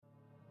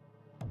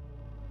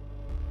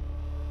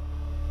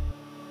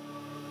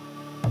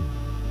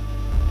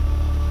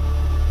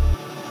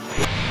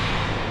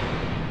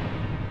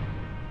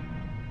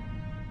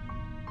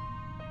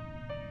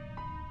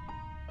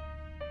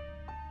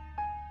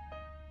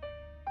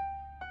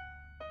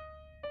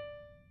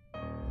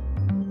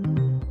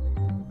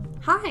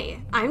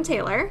Hi, I'm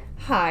Taylor.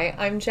 Hi,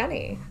 I'm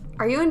Jenny.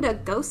 Are you into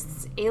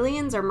ghosts,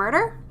 aliens, or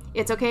murder?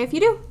 It's okay if you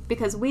do,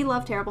 because we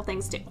love terrible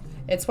things too.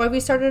 It's why we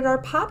started our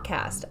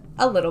podcast,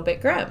 A Little Bit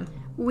Grim.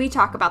 We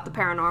talk about the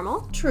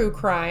paranormal, True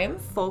crime,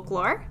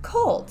 folklore,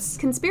 cults,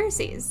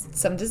 conspiracies,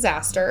 some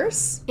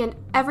disasters, and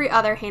every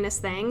other heinous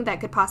thing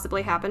that could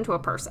possibly happen to a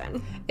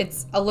person.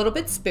 It's a little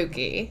bit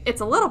spooky. It's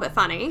a little bit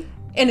funny.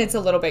 And it's a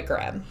little bit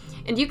grim.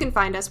 And you can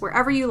find us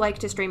wherever you like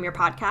to stream your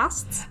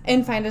podcasts.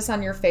 And find us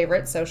on your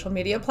favorite social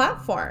media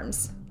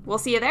platforms. We'll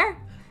see you there.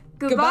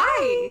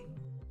 Goodbye.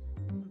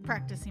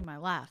 Practicing my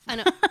laugh. I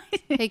know.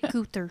 Hey,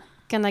 Cooter,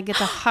 can I get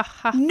the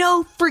ha-ha?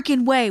 No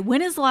freaking way.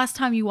 When is the last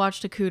time you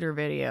watched a Cooter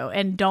video?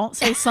 And don't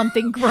say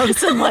something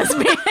gross and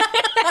lesbian.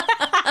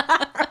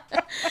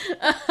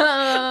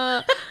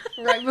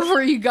 Right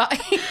before you got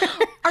here.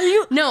 Are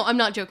you? No, I'm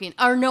not joking.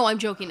 Or no, I'm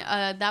joking.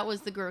 That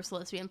was the gross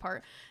lesbian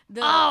part. And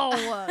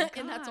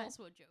that's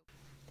also a joke.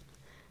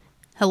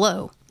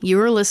 Hello, you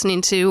are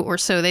listening to, or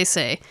so they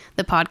say,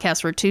 the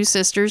podcast where two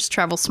sisters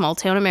travel small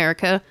town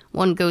America,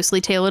 one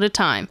ghostly tale at a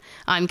time.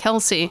 I'm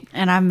Kelsey.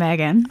 And I'm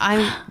Megan.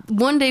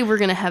 One day we're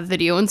going to have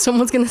video and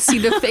someone's going to see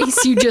the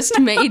face you just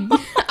made.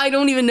 I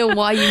don't even know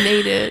why you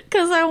made it.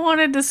 Because I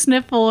wanted to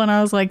sniffle and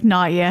I was like,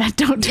 not yet.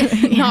 Don't do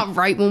it yet. Not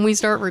right when we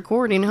start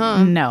recording,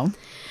 huh? No.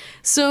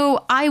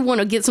 So I want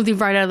to get something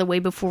right out of the way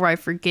before I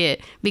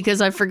forget,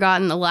 because I've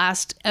forgotten the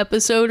last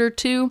episode or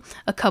two,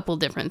 a couple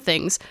different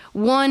things.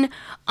 One,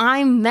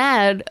 I'm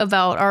mad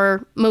about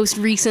our most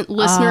recent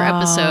listener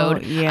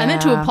episode. Yeah. I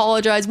meant to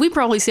apologize. We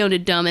probably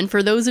sounded dumb. And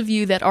for those of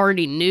you that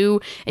already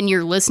knew and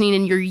you're listening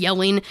and you're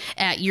yelling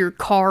at your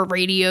car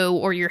radio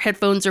or your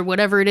headphones or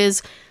whatever it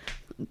is,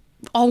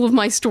 all of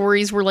my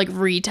stories were like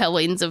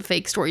retellings of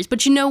fake stories.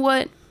 But you know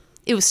what?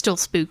 It was still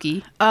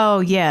spooky.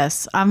 Oh,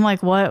 yes. I'm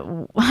like, what?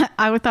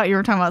 I thought you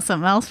were talking about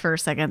something else for a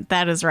second.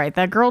 That is right.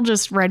 That girl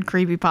just read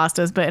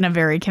creepypastas, but in a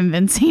very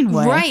convincing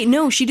way. Right.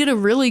 No, she did a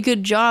really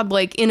good job.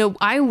 Like,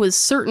 I was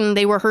certain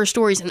they were her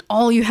stories, and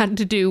all you had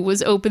to do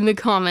was open the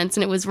comments,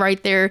 and it was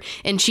right there.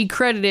 And she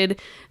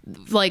credited,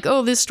 like,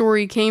 oh, this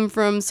story came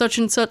from such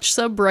and such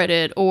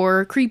subreddit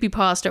or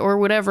creepypasta or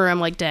whatever. I'm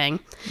like,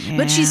 dang. Yeah.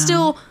 But she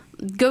still...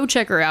 Go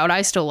check her out.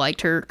 I still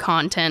liked her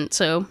content,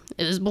 so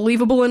it is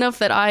believable enough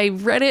that I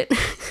read it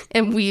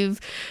and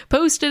we've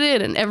posted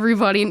it and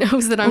everybody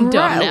knows that I'm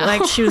dumb now.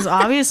 Like, she was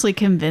obviously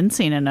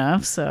convincing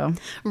enough, so.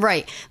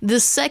 Right. The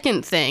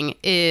second thing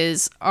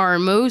is our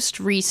most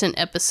recent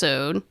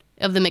episode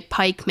of the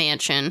McPike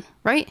Mansion,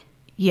 right?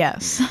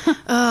 Yes.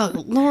 Oh,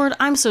 Lord,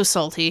 I'm so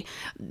salty.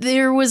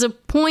 There was a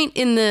point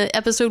in the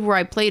episode where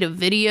I played a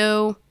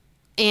video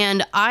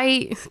and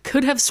I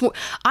could have sworn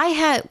I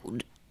had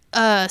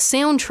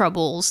sound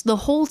troubles the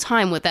whole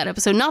time with that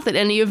episode. Not that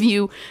any of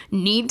you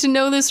need to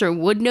know this or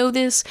would know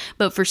this,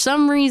 but for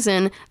some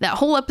reason that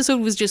whole episode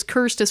was just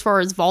cursed as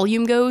far as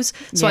volume goes.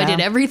 So I did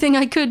everything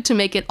I could to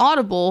make it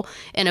audible,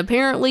 and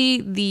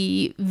apparently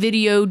the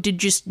video did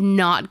just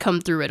not come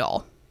through at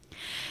all.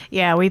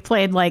 Yeah, we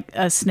played like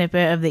a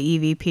snippet of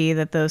the EVP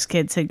that those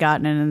kids had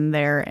gotten in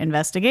their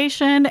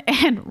investigation,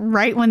 and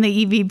right when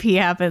the EVP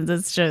happens,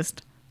 it's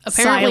just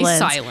apparently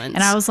silence.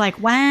 And I was like,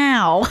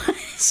 wow.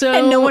 So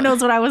and no one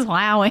knows what I was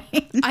wowing.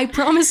 I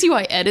promise you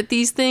I edit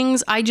these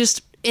things.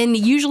 And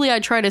usually I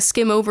try to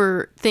skim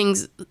over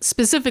things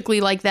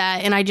specifically like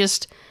that, and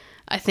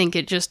I think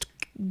it just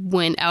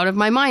went out of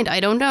my mind.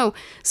 I don't know.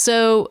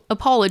 So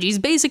apologies.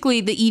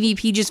 Basically, the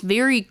EVP just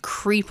very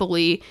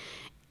creepily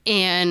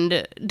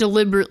and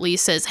deliberately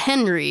says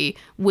Henry,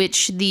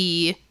 which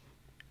the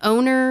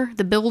owner,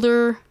 the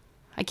builder,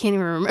 I can't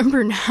even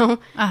remember now.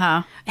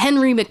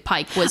 Henry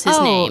McPike was his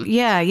name.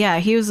 Yeah.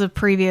 He was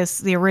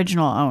the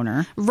original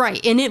owner.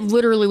 Right. And it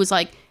literally was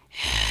like,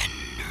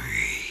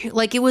 Henry.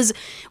 Like, it was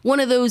one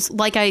of those,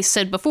 like I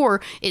said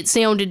before, it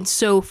sounded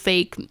so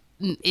fake.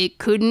 It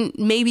couldn't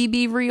maybe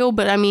be real,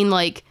 but I mean,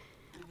 like,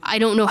 I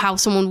don't know how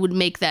someone would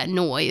make that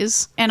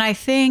noise. And I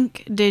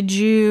think, did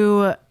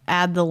you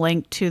add the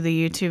link to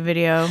the YouTube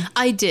video?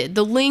 I did.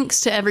 The links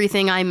to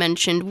everything I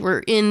mentioned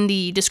were in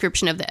the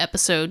description of the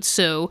episode,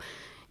 so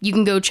you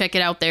can go check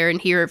it out there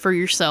and hear it for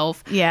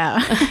yourself.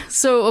 Yeah.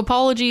 So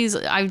apologies.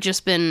 I've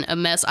just been a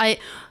mess.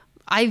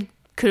 I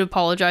could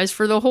apologize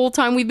for the whole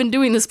time we've been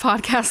doing this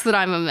podcast that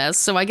I'm a mess.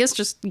 So I guess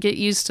just get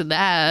used to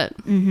that.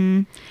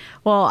 Mm-hmm.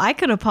 Well, I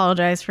could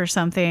apologize for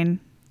something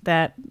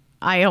that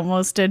I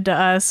almost did to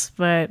us,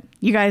 but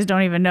you guys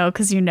don't even know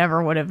because you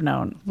never would have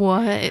known.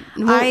 What?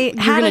 Well, you're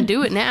going to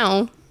do it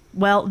now.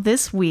 Well,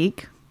 this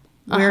week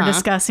we were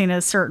discussing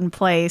a certain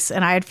place,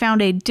 and I had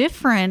found a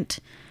different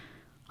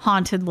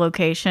haunted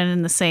location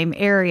in the same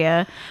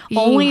area,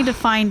 only to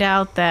find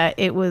out that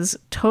it was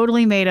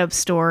totally made up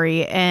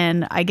story.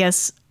 And I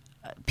guess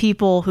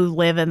people who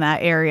live in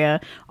that area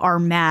are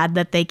mad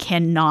that they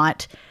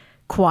cannot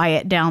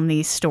quiet down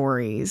these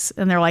stories.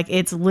 And they're like,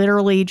 it's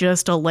literally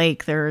just a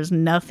lake. There's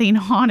nothing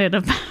haunted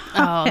about it.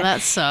 Oh,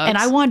 that sucks. And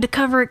I wanted to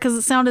cover it because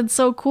it sounded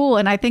so cool.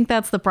 And I think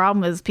that's the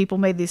problem, is people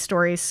made these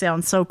stories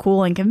sound so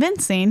cool and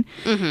convincing,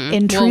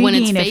 intriguing, well, when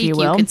it's fake, if you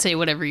will. You could say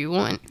whatever you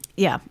want.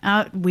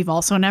 Yeah. We've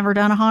also never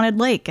done a haunted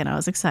lake, and I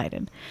was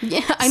excited.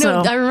 Yeah, I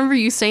know. So- I remember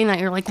you saying that.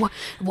 You're like, what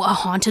a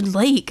haunted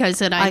lake? I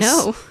said, I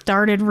know.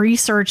 Started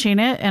researching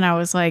it, and I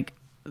was like,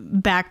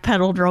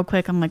 backpedaled real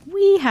quick. I'm like,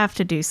 we have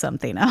to do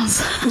something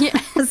else. Yeah.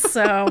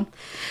 So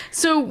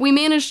We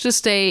managed to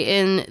stay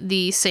in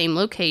the same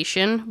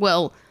location.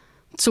 Well,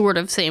 sort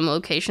of same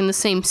location, the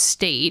same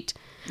state.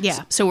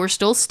 yeah. So we're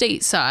still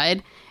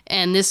stateside.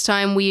 And this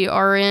time we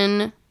are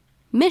in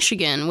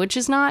Michigan, which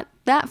is not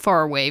that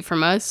far away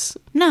from us.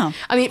 No.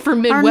 I mean, for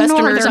Midwesterners,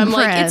 northern I'm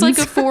like, it's like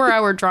a friends.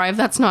 4-hour drive.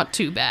 That's not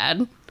too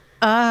bad.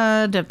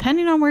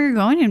 Depending on where you're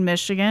going in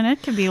Michigan,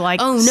 it could be like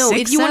Oh, no.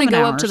 6, If you want to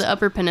 7 go up to hours. the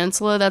Upper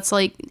Peninsula, that's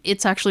like,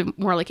 it's actually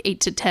more like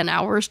 8 to 10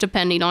 hours,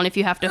 depending on if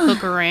you have to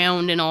hook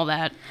around and all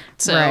that.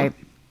 So, Right.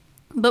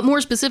 But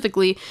more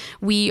specifically,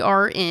 we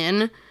are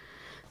in,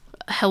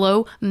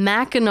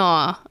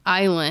 Mackinac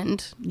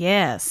Island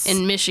Yes.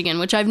 in Michigan,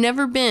 which I've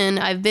never been.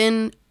 I've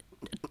been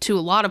to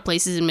a lot of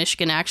places in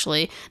Michigan,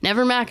 actually.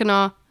 Never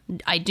Mackinac.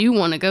 I do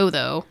want to go,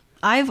 though.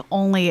 I've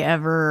only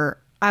ever,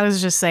 I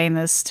was just saying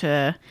this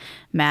to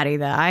Maddie,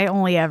 that I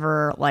only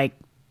ever like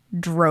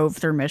drove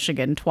through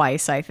Michigan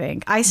twice, I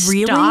think. I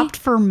Really? stopped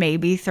for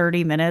maybe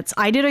 30 minutes.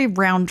 I did a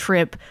round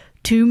trip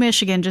to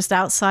Michigan just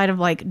outside of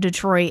like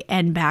Detroit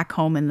and back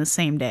home in the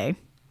same day.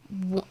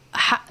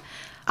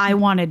 I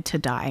wanted to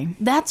die.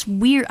 That's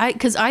weird.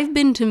 Because I've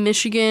been to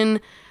Michigan.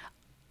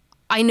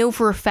 I know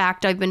for a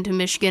fact I've been to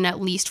Michigan at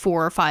least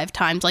 4 or 5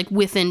 times, like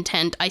with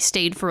intent. I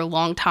stayed for a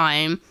long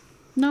time.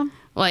 No.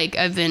 Like,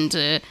 I've been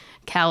to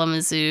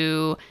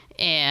Kalamazoo,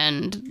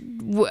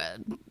 and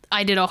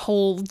I did a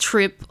whole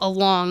trip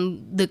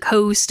along the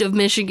coast of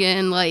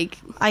Michigan, like,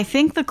 I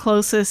think the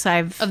closest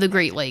I've of the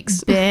Great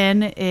Lakes.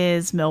 been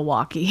is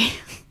Milwaukee.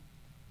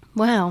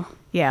 Wow.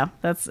 Yeah,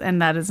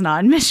 that is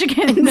not in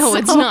Michigan. No,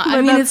 it's not. I but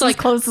mean, that's it's like-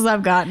 as close as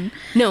I've gotten.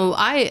 No,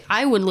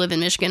 I would live in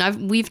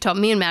Michigan.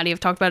 Me and Maddie have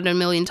talked about it a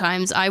million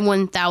times. I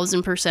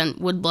 1000%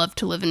 would love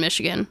to live in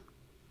Michigan.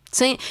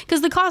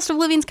 Because the cost of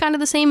living is kind of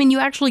the same, and you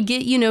actually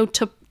get,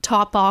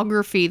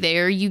 topography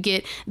there. You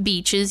get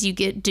beaches, you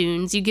get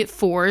dunes, you get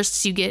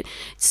forests, you get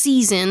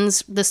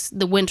seasons.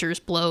 The winters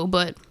blow,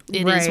 but it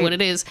is Right. what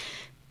it is.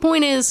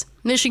 Point is,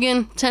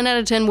 Michigan, 10 out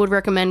of 10 would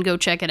recommend go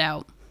check it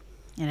out.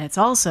 And it's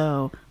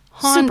also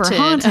Haunted. super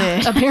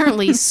haunted.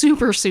 Apparently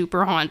super,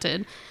 super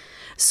haunted.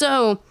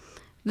 So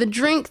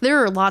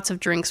there are lots of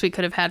drinks we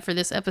could have had for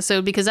this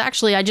episode, because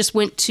actually I just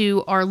went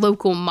to our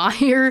local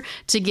Meijer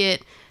to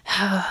get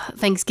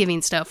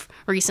Thanksgiving stuff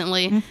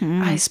recently.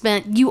 Mm-hmm. I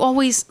spent,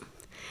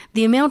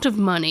 the amount of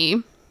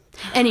money.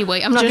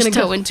 Anyway, I'm not going Just to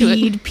go into it.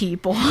 feed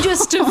people.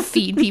 Just to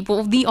feed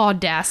people. The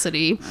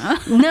audacity.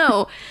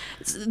 No,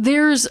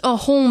 there's a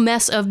whole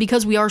mess of,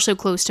 because we are so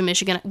close to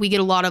Michigan, we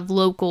get a lot of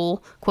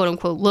local, quote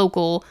unquote,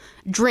 local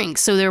drinks.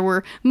 So there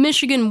were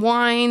Michigan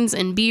wines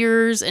and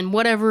beers and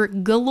whatever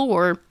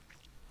galore.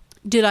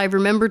 Did I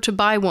remember to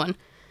buy one?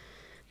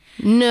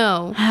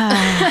 No.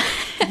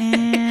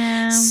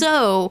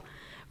 So,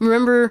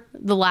 remember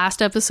the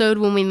last episode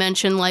when we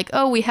mentioned, like,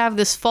 oh, we have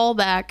this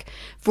fallback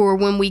for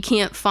when we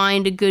can't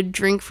find a good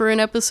drink for an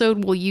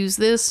episode, we'll use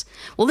this.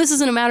 Well, this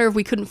isn't a matter of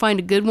we couldn't find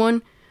a good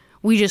one.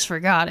 We just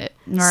forgot it.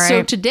 Right.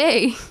 So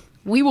today,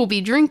 we will be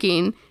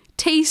drinking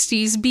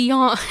Tasty's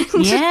Beyond.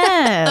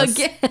 Yes.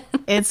 Again.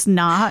 It's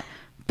not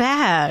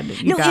bad,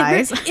 you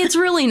guys. It's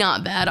really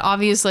not bad.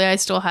 Obviously, I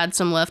still had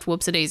some left,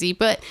 whoops-a-daisy,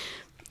 but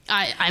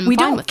I'm We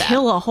fine don't with that.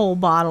 kill a whole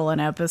bottle an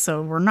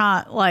episode. We're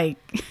not like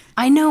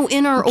I know,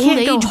 in our old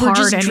can't go age, we're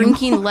just hard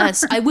drinking anymore.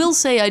 less. I will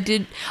say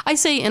I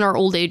say in our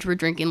old age, we're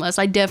drinking less.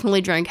 I definitely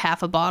drank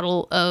half a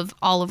bottle of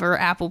Oliver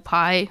apple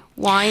pie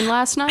wine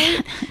last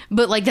night,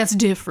 but like, that's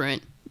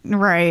different.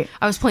 right.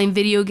 I was playing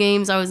video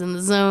games. I was in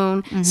the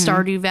zone.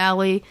 Stardew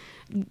Valley.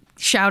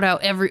 Shout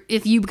out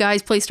if you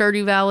guys play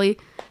Stardew Valley,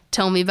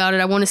 tell me about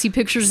it. I want to see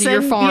pictures of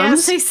your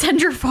farms. Yes,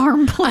 send your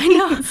farm, please. I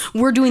know.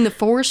 We're doing the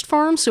forest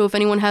farm, so if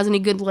anyone has any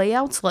good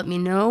layouts, let me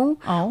know.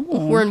 Oh.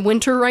 We're in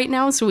winter right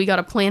now, so we got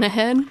to plan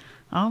ahead.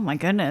 Oh my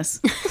goodness.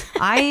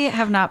 I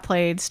have not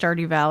played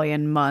Stardew Valley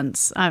in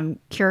months. I'm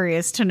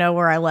curious to know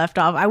where I left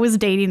off. I was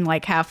dating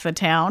like half the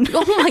town.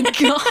 Oh my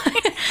god.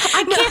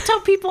 I can't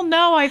tell people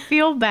no. I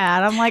feel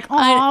bad. I'm like,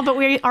 oh, but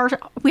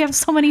we have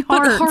so many But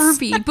hearts.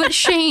 Harvey, but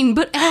Shane,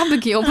 but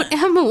Abigail, but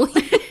Emily.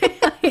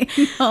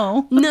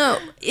 No. No,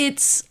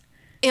 it's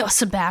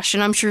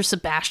Sebastian. I'm sure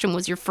Sebastian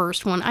was your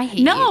first one. I hate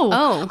you. No.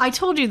 Oh. I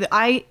told you that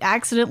I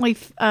accidentally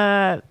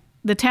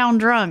the town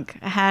drunk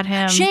had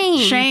him.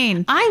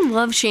 Shane. I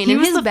love Shane. He And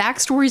was his the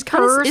backstory's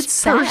kind of, First it's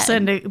sad.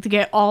 person to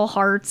get all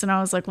hearts, and I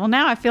was like, well,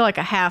 now I feel like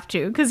I have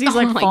to, because he's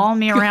like my following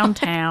me around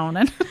town.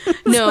 And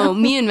No,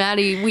 me and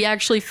Maddie, we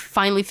actually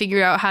finally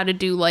figured out how to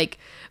do, like,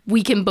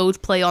 we can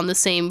both play on the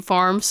same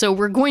farm, so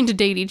we're going to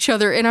date each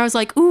other. And I was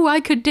like, ooh,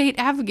 I could date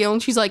Abigail.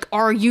 And she's like,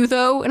 are you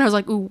though? And I was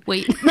like, ooh,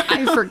 wait,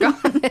 I forgot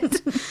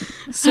it.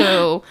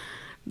 So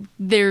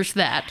there's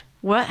that.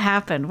 what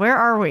happened? Where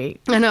are we?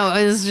 I know,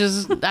 it's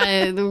just,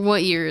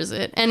 what year is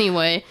it?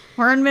 Anyway,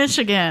 We're in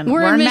Michigan.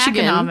 We're in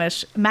Michigan.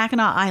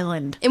 Mackinac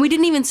Island. and we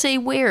didn't even say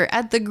where.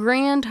 At the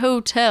Grand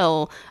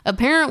Hotel.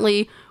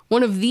 Apparently,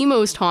 one of the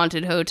most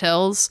haunted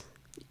hotels.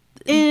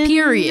 In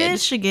Period.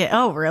 Michigan.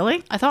 Oh,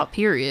 really? I thought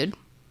period.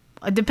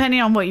 Depending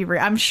on what you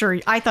read. I'm sure.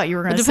 I thought you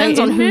were going to say Depends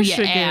on in who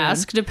Michigan. you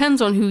ask.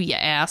 Depends on who you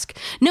ask.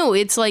 No,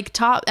 it's like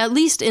top, at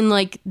least in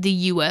like the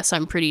US,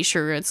 I'm pretty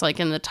sure it's like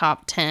in the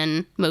top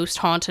 10 most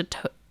haunted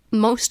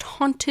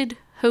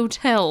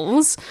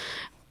hotels.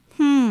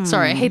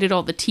 Sorry, I hated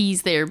all the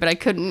T's there, but I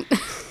couldn't.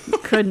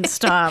 Couldn't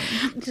stop.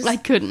 I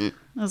couldn't.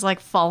 It was like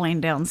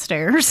falling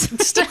downstairs.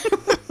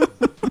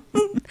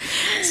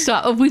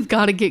 Stop. Oh, we've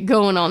got to get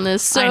going on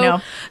this. So, I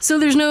know. So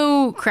there's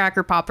no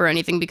cracker pop or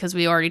anything because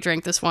we already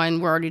drank this wine.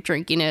 We're already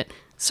drinking it.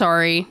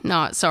 Sorry,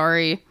 not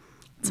sorry.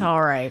 It's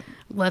all right.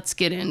 Let's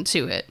get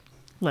into it.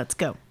 Let's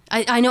go.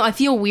 I know I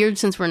feel weird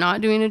since we're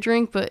not doing a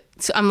drink, but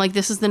I'm like,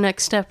 this is the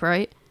next step,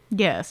 right?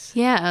 Yes.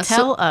 Yeah.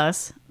 Tell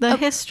us the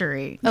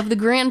history. Of the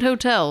Grand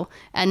Hotel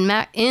in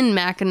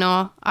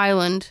Mackinac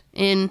Island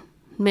in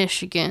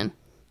Michigan.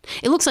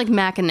 It looks like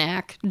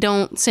Mackinac.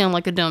 Don't sound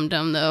like a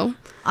dum-dum, though.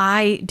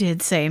 I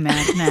did say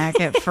Mackinac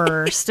at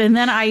first, and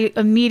then I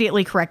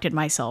immediately corrected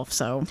myself.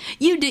 So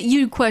You did.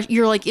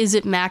 You're like, is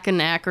it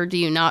Mackinac, or do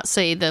you not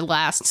say the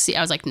last C?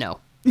 I was like, no,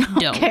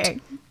 don't. okay.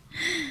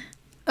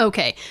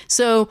 Okay,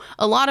 so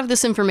a lot of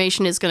this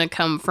information is going to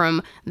come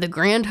from the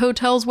Grand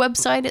Hotel's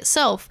website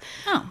itself,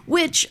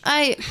 which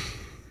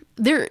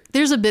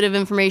there's a bit of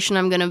information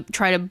I'm going to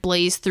try to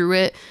blaze through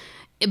it,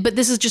 but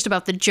this is just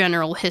about the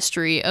general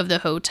history of the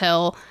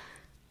hotel.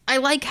 I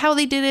like how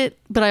they did it,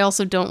 but I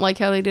also don't like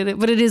how they did it,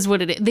 but it is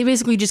what it is. They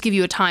basically just give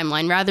you a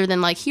timeline rather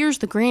than like, here's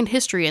the grand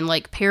history in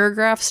like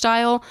paragraph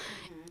style.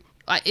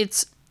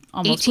 It's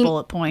Almost 18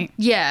 bullet point.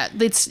 Yeah,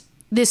 it's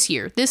this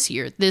year,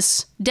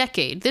 this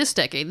decade,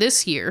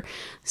 this year.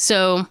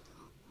 So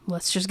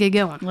let's just get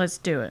going. Let's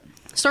do it.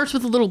 Starts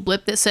with a little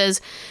blip that says,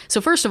 so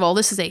first of all,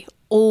 this is a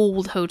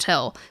old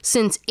hotel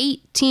since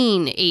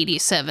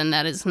 1887.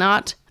 That is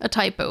not a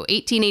typo.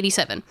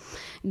 1887.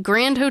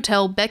 Grand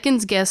Hotel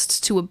beckons guests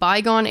to a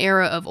bygone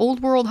era of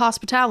old world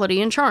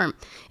hospitality and charm.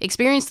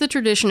 Experience the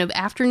tradition of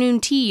afternoon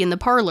tea in the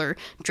parlor,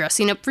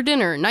 dressing up for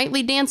dinner,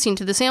 nightly dancing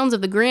to the sounds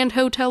of the Grand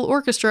Hotel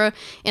Orchestra,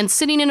 and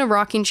sitting in a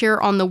rocking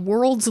chair on the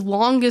world's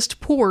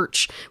longest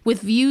porch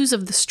with views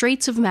of the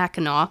Straits of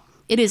Mackinac.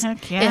 It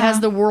Heck yeah. It has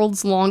the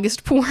world's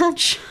longest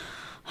porch.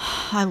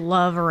 I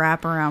love a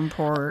wraparound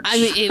porch. I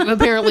mean, it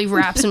apparently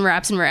wraps and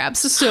wraps and wraps,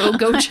 so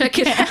go check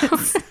it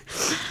out.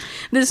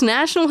 This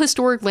National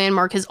Historic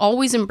Landmark has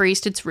always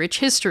embraced its rich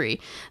history.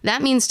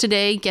 That means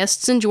today,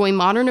 guests enjoy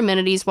modern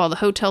amenities while the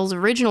hotel's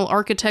original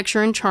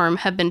architecture and charm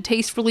have been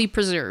tastefully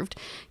preserved,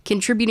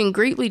 contributing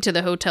greatly to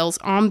the hotel's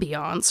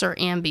ambiance or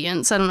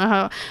ambience. I don't know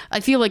how... I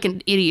feel like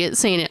an idiot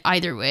saying it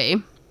either way.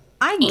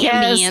 I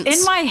guess Ambience.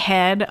 in my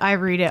head I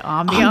read it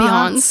ambiance.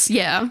 Ambiance,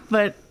 yeah.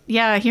 But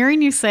yeah,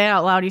 hearing you say it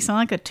out loud, you sound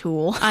like a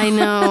tool. I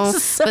know,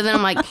 but then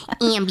I'm like,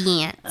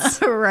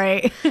 ambience.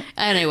 Right.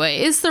 Anyway,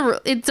 it's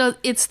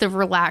the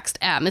relaxed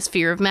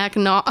atmosphere of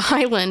Mackinac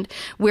Island,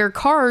 where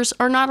cars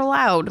are not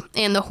allowed,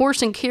 and the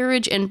horse and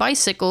carriage and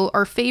bicycle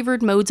are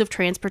favored modes of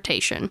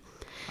transportation.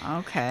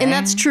 Okay. And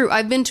that's true.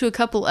 I've been to a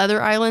couple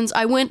other islands.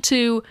 I went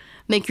to,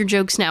 make your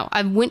jokes now,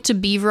 I went to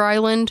Beaver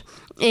Island,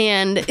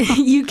 and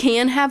you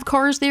can have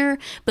cars there,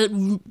 but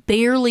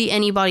barely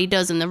anybody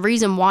does. And the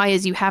reason why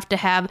is you have to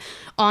have,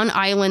 on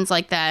islands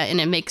like that, and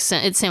it makes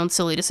sense, it sounds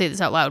silly to say this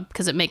out loud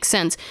because it makes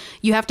sense,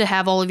 you have to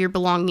have all of your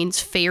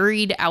belongings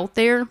ferried out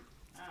there.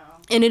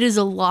 And it is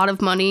a lot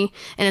of money,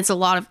 and it's a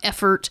lot of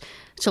effort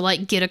to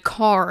like get a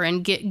car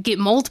and get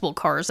multiple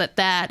cars at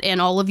that,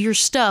 and all of your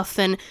stuff.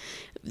 And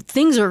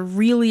things are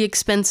really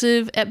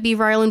expensive at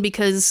Beaver Island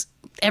because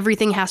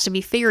everything has to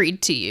be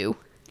ferried to you.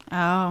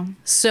 Oh.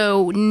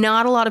 So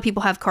not a lot of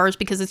people have cars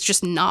because it's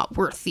just not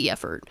worth the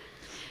effort.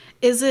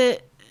 Is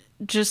it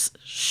just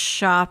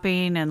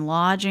shopping and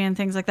lodging and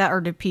things like that,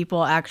 or do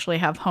people actually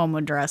have home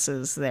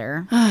addresses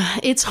there?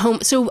 It's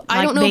home. So I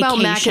Like don't know about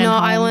vacation Mackinac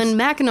homes? Island.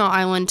 Mackinac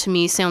Island to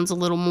me sounds a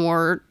little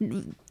more,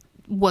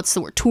 what's the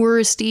word,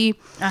 touristy.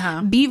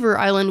 Uh-huh. Beaver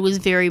Island was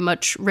very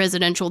much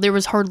residential. There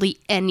was hardly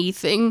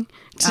anything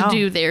to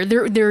do there.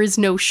 There is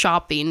no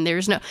shopping.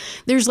 There's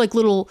like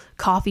little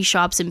coffee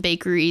shops and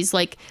bakeries,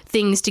 like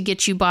things to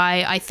get you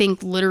by. I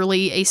think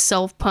literally a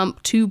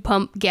self-pump,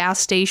 2-pump gas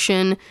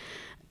station.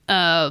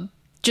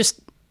 That's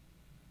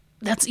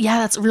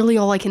really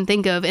all I can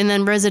think of. And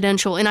then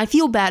residential. And I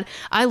feel bad.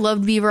 I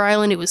loved Beaver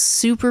Island. It was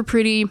super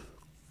pretty.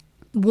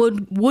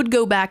 Would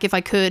go back if I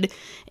could,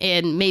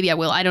 and maybe I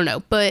will. I don't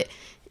know. But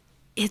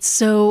it's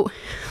so...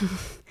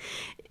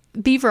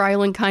 Beaver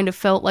Island kind of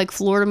felt like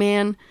Florida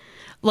Man.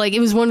 Like,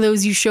 it was one of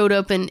those you showed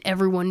up and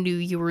everyone knew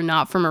you were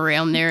not from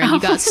around there, and you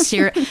got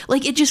stared.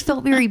 Like, it just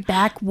felt very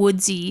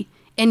backwoodsy,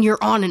 and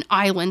you're on an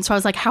island. So I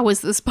was like, how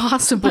is this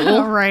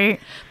possible?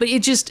 Right. But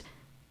it just...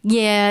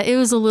 Yeah, it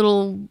was a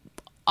little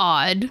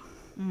odd.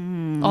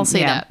 I'll say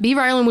yeah. that.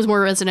 Beaver Island was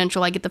more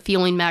residential. I get the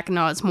feeling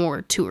Mackinac is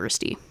more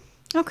touristy.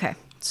 Okay.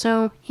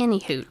 So, any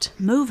hoot.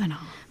 Moving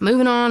on.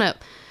 Moving on up.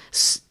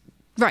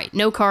 Right,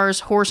 no cars,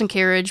 horse and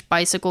carriage,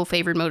 bicycle,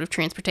 favored mode of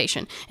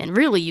transportation. And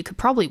really, you could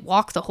probably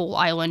walk the whole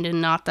island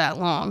in not that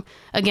long.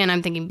 Again,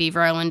 I'm thinking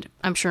Beaver Island.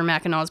 I'm sure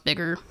Mackinaw's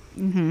bigger.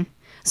 Mm-hmm.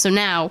 So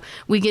now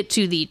we get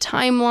to the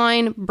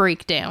timeline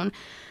breakdown.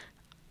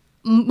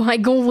 My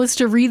goal was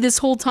to read this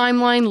whole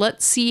timeline.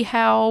 Let's see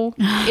how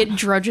it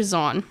drudges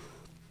on.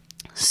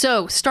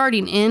 So,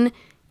 starting in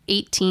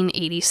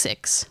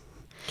 1886.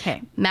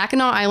 Okay.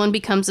 Mackinac Island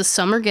becomes a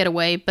summer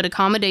getaway, but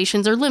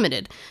accommodations are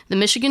limited. The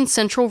Michigan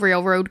Central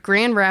Railroad,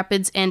 Grand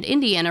Rapids and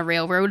Indiana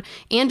Railroad,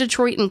 and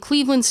Detroit and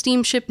Cleveland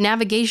Steamship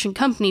Navigation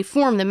Company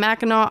form the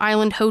Mackinac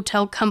Island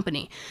Hotel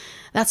Company.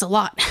 That's a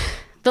lot.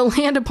 The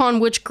land upon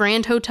which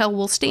Grand Hotel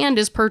will stand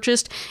is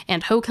purchased,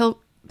 and hotel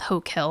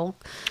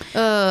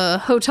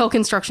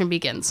construction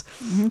begins.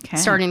 Okay.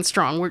 Starting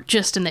strong. We're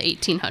just in the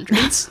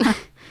 1800s.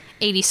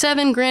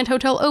 87, Grand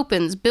Hotel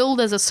opens,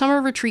 billed as a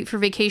summer retreat for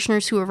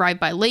vacationers who arrive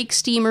by lake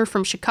steamer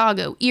from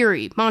Chicago,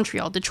 Erie,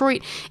 Montreal,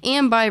 Detroit,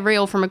 and by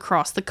rail from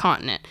across the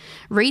continent.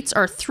 Rates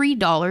are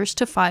 $3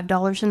 to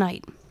 $5 a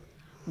night.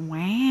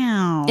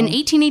 Wow. In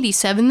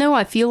 1887, though,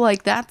 I feel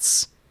like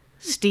that's...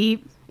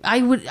 Steep. I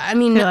I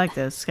feel like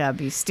this gotta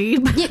be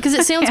steep. Yeah, because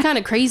it sounds kind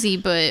of crazy,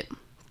 but...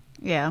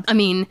 Yeah. I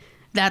mean,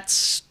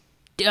 that's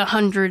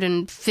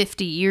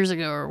 150 years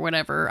ago or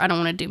whatever. I don't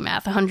want to do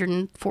math.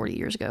 140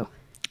 years ago.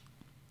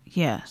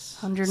 Yes.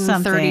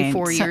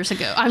 134 years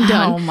ago. I'm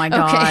done. Oh my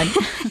God.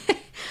 Okay.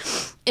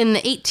 In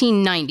the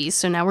 1890s,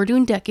 so now we're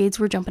doing decades,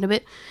 we're jumping a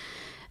bit.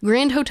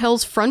 Grand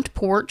Hotel's front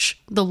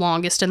porch, the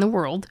longest in the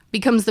world,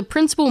 becomes the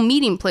principal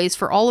meeting place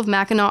for all of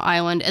Mackinac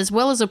Island, as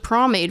well as a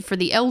promenade for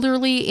the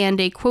elderly and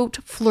a, quote,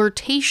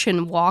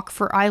 flirtation walk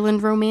for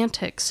island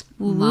romantics.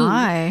 Ooh.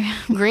 My.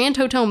 Grand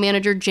Hotel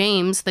manager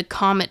James, the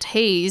Comet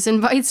Hayes,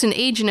 invites an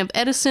agent of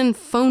Edison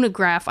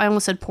Phonograph, I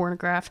almost said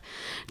pornograph,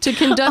 to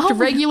conduct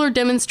regular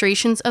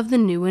demonstrations of the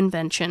new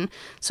invention.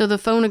 So the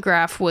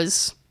phonograph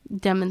was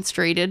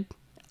demonstrated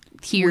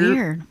here.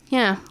 Weird.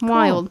 Yeah,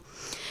 wild.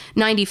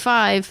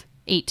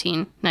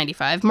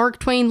 1895, Mark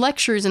Twain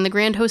lectures in the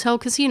Grand Hotel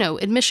Casino.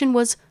 Admission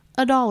was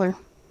 $1.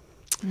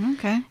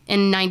 Okay.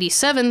 In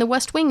 97, the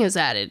West Wing is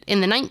added.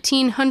 In the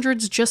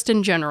 1900s, just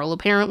in general,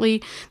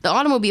 apparently, the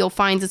automobile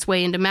finds its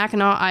way into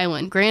Mackinac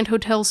Island. Grand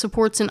Hotel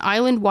supports an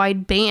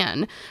island-wide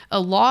ban. A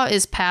law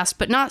is passed,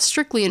 but not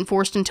strictly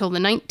enforced until the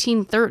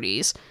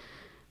 1930s.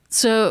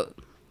 So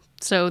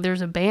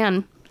there's a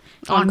ban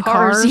on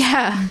cars.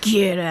 Yeah.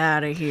 Get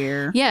out of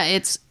here. Yeah,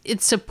 it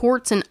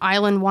supports an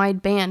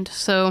island-wide ban.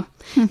 So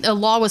a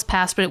law was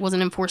passed, but it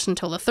wasn't enforced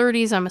until the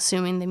 30s. I'm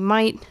assuming they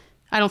might.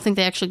 I don't think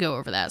they actually go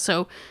over that.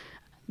 So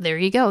there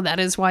you go. That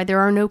is why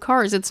there are no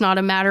cars. It's not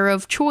a matter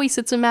of choice.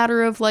 It's a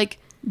matter of, like...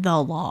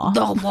 The law.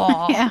 The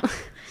law. Yeah.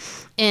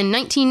 In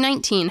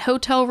 1919,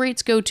 hotel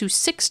rates go to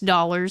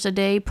 $6 a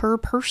day per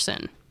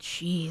person.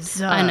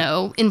 Jeez. I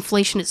know.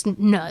 Inflation is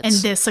nuts.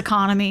 In this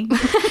economy.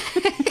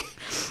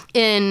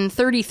 In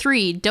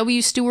 33,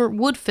 W. Stewart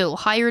Woodfill,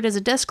 hired as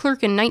a desk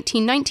clerk in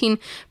 1919,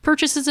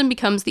 purchases and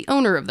becomes the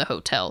owner of the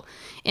hotel.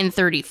 In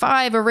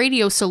 35, a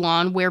radio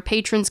salon where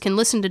patrons can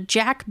listen to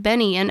Jack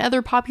Benny and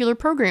other popular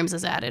programs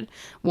is added.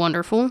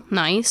 Wonderful.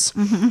 Nice.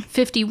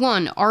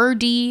 51,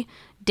 R.D.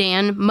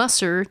 Dan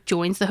Musser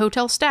joins the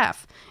hotel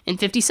staff. In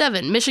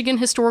 57, Michigan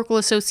Historical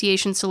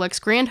Association selects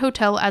Grand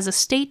Hotel as a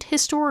state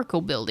historical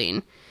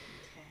building.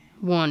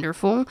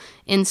 Wonderful.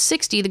 In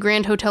 60, the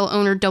Grand Hotel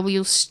owner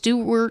W.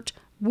 Stewart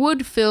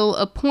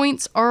Woodfill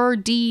appoints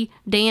R.D.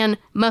 Dan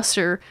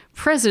Musser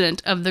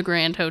president of the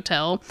Grand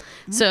Hotel.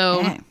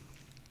 So,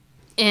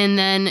 and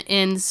then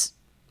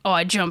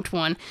I jumped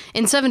one.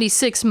 In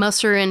 76,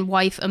 Musser and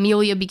wife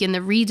Amelia begin the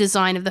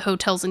redesign of the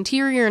hotel's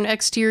interior and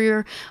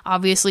exterior.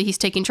 Obviously, he's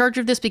taking charge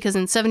of this because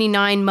in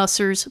 79,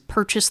 Musser's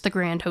purchased the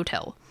Grand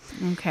Hotel.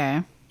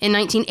 Okay. In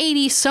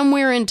 1980,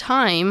 Somewhere in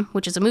Time,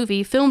 which is a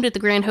movie, filmed at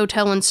the Grand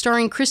Hotel and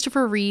starring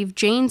Christopher Reeve,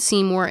 Jane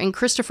Seymour, and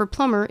Christopher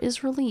Plummer,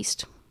 is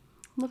released.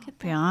 Look at that.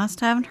 To be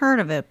honest, I haven't heard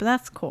of it, but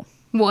that's cool.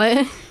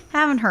 What?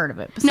 Haven't heard of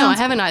it. But No, I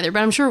haven't either,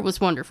 but I'm sure it was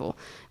wonderful.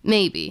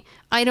 Maybe.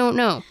 I don't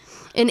know.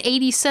 In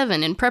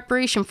 87, in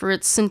preparation for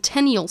its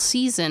centennial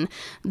season,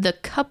 the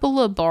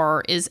Cupola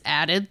Bar is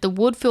added, the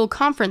Woodfill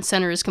Conference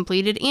Center is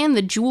completed, and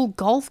the Jewel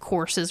Golf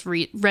Course is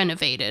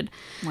renovated.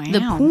 Wow. The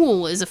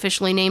pool is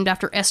officially named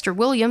after Esther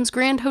Williams.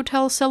 Grand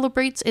Hotel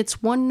celebrates its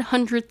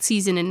 100th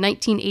season in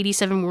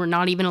 1987. We're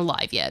not even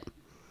alive yet.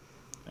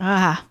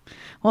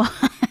 Well,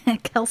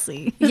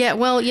 Kelsey. Yeah,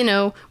 well,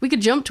 we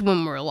could jump to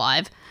when we're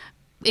alive,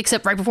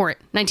 except right before it,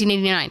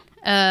 1989.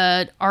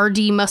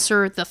 R.D.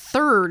 Musser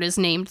III is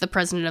named the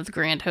president of the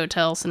Grand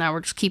Hotel, so now we're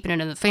just keeping it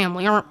in the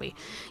family, aren't we?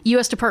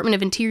 U.S. Department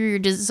of Interior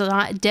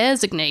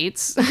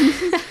designates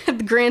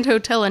the Grand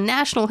Hotel a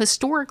National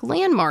Historic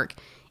Landmark,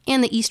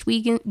 and the East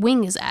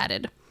Wing is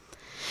added.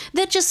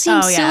 That just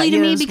seems silly to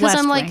me because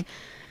I'm like...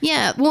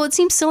 Yeah, well, it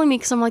seems silly to me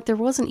because I'm like, there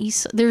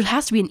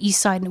has to be an east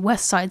side and a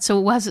west side, so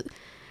it was...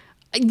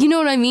 You know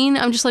what I mean?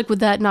 I'm just like,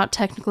 would that not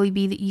technically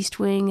be the East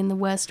Wing and the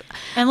West?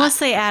 Unless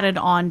they added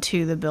on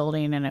to the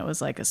building and it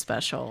was like a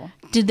special.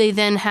 Did they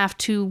then have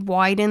to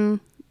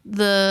widen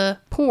the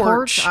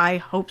porch. I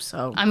hope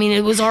so. I mean,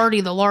 it was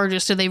already the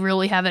largest. Do they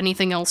really have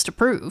anything else to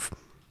prove?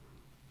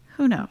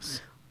 Who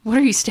knows? What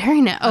are you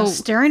staring at? Oh,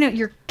 Staring at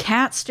your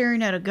cat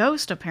staring at a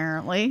ghost,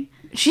 apparently.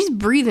 she's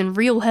breathing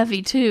real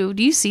heavy, too.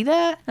 Do you see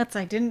that?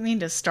 I didn't mean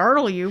to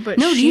startle you, but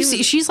No, do you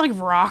see? She's like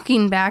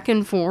rocking back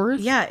and forth.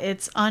 Yeah,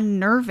 it's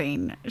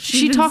unnerving.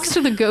 She talks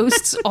to the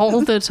ghosts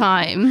all the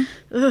time.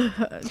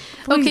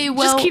 Okay,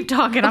 well, just keep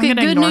talking. I'm Okay,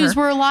 gonna good ignore news.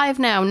 her. We're alive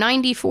now,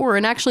 94,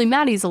 and actually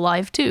Maddie's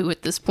alive too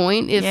at this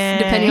point, if Yay.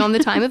 depending on the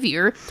time of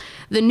year.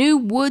 The new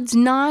Woods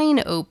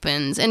 9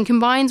 opens and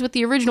combines with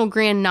the original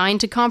Grand 9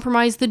 to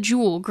compromise the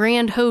Jewel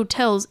Grand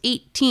Hotel's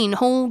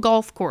 18-hole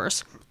golf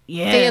course.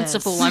 Yes.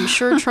 Fanciful. I'm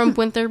sure Trump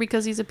went there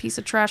because he's a piece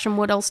of trash, and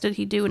what else did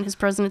he do in his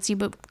presidency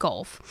but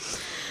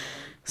golf?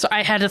 So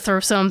I had to throw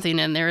something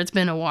in there. It's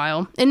been a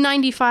while. In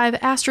 95,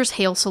 Astor's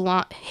hair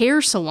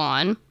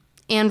salon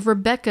and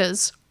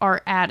Rebecca's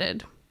are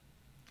added.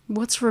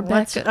 What's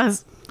Rebecca?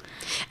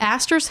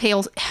 Astor's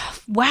hair...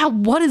 Wow,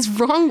 what is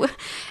wrong with...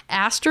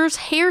 Astor's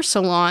hair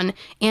salon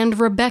and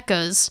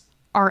Rebecca's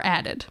are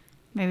added.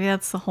 Maybe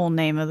that's the whole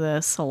name of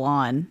the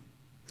salon.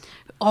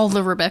 All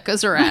the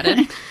Rebeccas are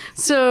added.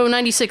 So,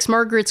 96,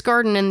 Margaret's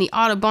Garden and the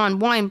Audubon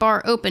Wine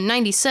Bar open.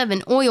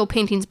 97, oil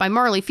paintings by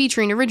Marley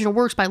featuring original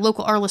works by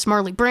local artist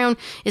Marley Brown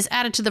is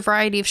added to the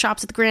variety of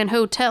shops at the Grand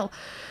Hotel.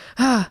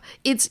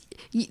 This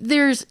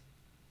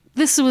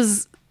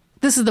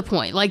is the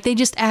point. Like, they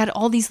just add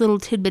all these little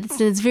tidbits,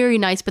 and it's very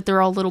nice, but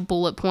they're all little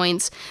bullet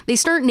points. They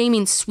start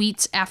naming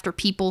suites after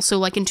people. So,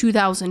 like, in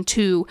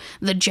 2002,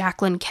 the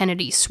Jacqueline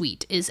Kennedy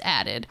suite is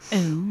added.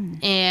 Ooh.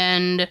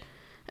 And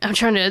I'm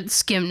trying to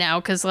skim now,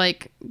 because,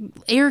 like,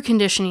 air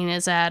conditioning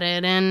is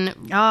added, and...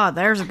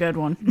 There's a good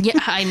one. Yeah,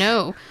 I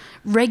know.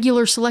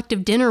 Regular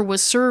selective dinner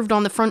was served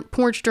on the front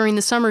porch during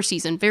the summer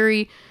season.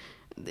 Very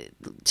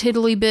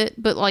tiddly bit,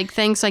 but, like,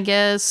 thanks, I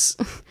guess.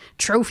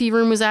 Trophy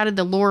room was added.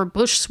 The Laura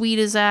Bush suite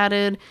is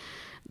added.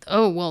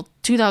 Oh, well,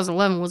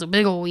 2011 was a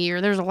big old year.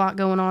 There's a lot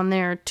going on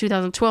there.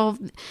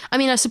 2012, I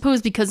mean, I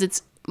suppose because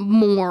it's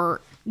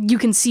more, you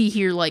can see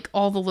here, like,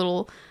 all the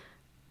little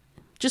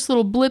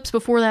blips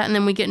before that, and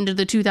then we get into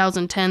the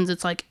 2010s,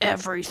 it's like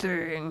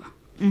everything.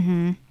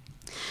 Mm-hmm.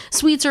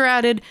 Suites are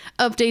added,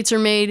 updates are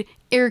made,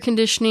 air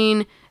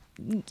conditioning,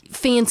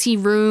 fancy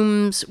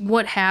rooms,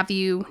 what have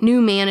you,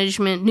 new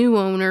management, new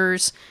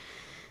owners,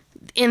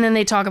 and then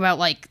they talk about,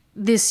 like,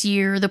 this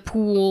year, the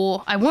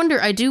pool.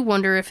 I do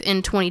wonder if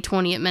in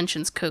 2020 it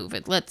mentions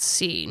COVID. Let's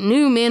see.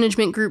 New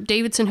management group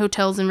Davidson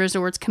Hotels and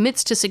Resorts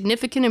commits to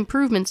significant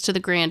improvements to the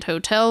Grand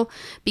Hotel,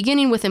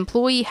 beginning with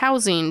employee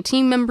housing.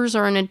 Team members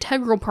are an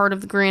integral part of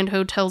the Grand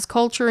Hotel's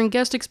culture and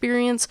guest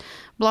experience.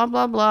 Blah,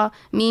 blah, blah.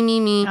 Me.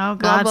 Oh, blah,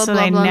 God, blah, so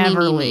blah, they blah,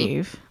 never me.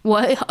 leave.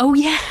 What? Oh,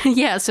 yeah.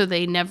 Yeah, so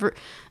they never...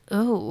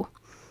 Oh.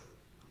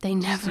 They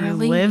never They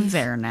leave. live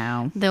there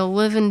now. They'll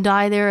live and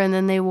die there, and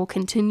then they will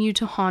continue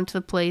to haunt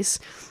the place.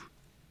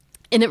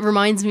 And it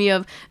reminds me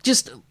of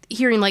just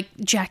hearing, like,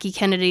 Jackie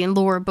Kennedy and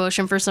Laura Bush,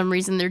 and for some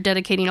reason they're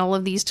dedicating all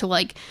of these to,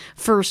 like,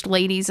 first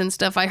ladies and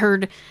stuff. I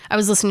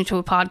was listening to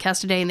a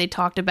podcast today, and they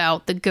talked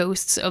about the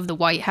ghosts of the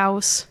White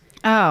House.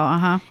 Oh,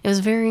 uh-huh. It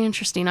was very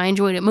interesting. I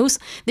enjoyed it.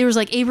 There was,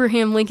 like,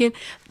 Abraham Lincoln.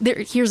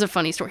 Here's a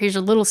funny story. Here's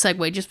a little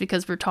segue just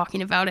because we're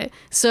talking about it.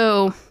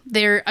 So,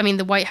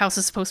 the White House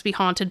is supposed to be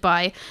haunted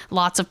by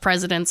lots of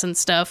presidents and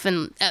stuff,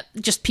 and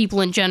just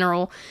people in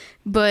general.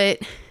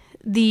 But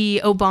the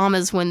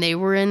Obamas, when they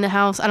were in the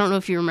house, I don't know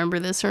if you remember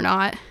this or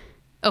not.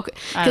 Okay.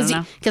 I don't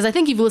know. Because I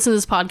think you've listened to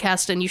this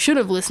podcast, and you should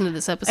have listened to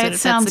this episode. It if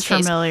sounds that's the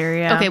case. familiar,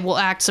 yeah. Okay, well,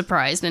 act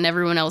surprised, and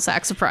everyone else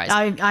act surprised.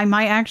 I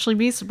might actually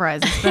be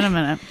surprised. It's been a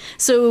minute.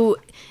 So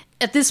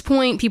at this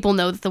point, people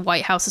know that the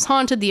White House is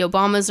haunted. The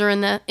Obamas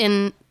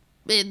are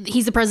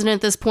he's the president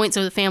at this point,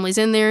 so the family's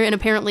in there. And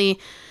apparently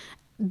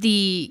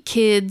the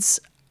kids,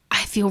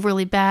 I feel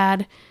really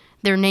bad.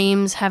 Their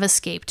names have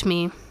escaped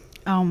me.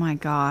 Oh, my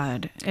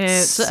God.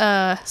 It's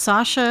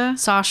Sasha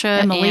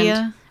and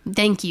Malia.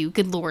 Thank you.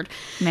 Good Lord.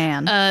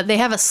 Man. They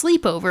have a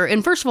sleepover.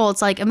 And first of all,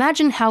 it's like,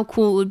 imagine how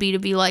cool it would be to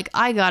be like,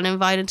 I got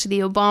invited to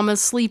the Obama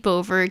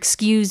sleepover.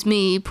 Excuse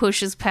me.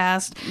 Pushes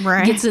past.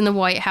 Right. Gets in the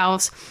White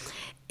House.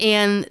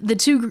 And the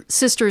two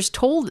sisters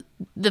told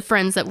the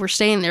friends that were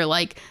staying there,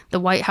 like, the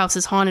White House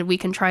is haunted. We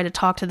can try to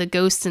talk to the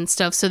ghosts and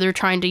stuff. So they're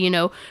trying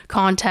to,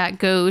 contact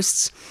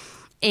ghosts.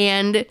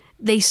 And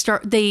they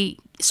start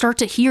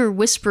to hear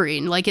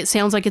whispering. Like, it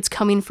sounds like it's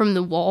coming from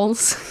the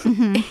walls.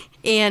 Mm-hmm.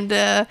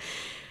 And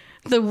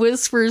the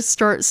whispers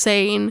start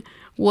saying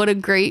what a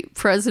great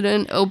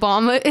president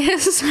Obama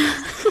is.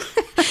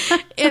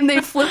 And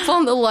they flip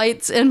on the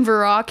lights, and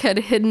Barack had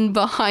hidden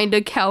behind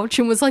a couch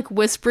and was, like,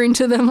 whispering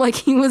to them like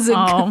he was a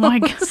ghost. My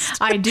God.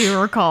 I do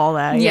recall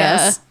that,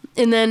 yes.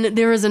 Yeah. And then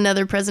there was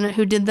another president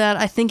who did that.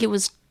 I think it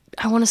was,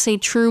 I want to say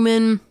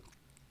Truman.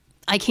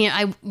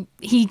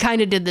 He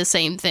kind of did the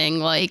same thing,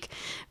 like,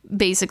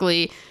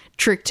 basically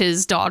tricked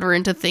his daughter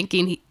into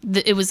thinking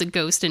it was a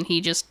ghost, and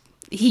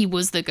he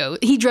was the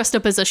ghost. He dressed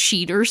up as a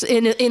sheet or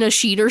in a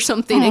sheet or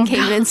something and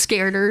came in and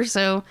scared her.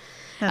 So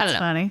That's I don't know.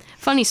 funny.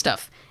 Funny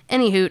stuff.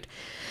 Anywho,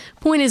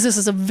 point is, this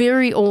is a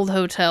very old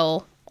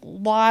hotel.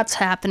 lots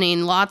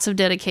happening, lots of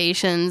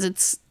dedications. It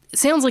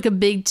sounds like a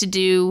big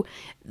to-do.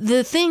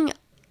 The thing,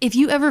 if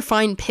you ever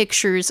find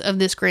pictures of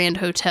this Grand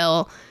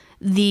Hotel,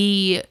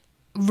 the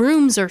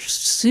rooms are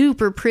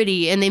super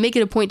pretty, and they make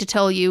it a point to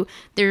tell you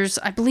there's,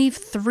 I believe,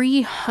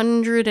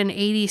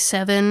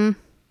 387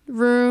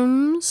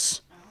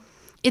 rooms.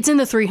 It's in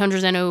the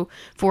 300s, I know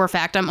for a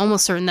fact. I'm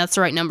almost certain that's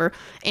the right number.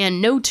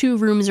 And no two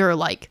rooms are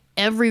alike.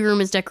 Every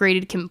room is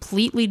decorated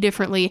completely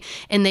differently,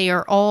 and they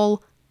are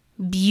all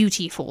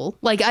beautiful.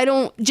 Like, I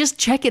don't, just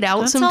check it out.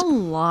 That's a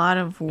lot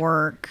of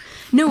work.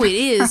 No, it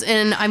is.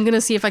 And I'm going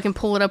to see if I can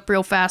pull it up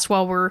real fast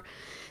while we're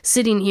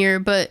sitting here.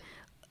 But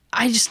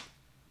I just,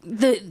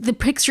 the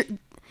picture,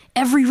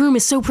 every room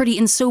is so pretty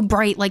and so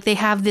bright. Like, they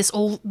have these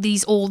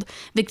old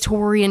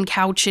Victorian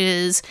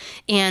couches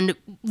and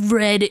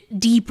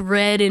deep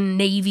red and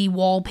navy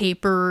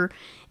wallpaper.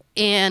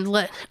 And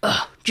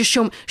just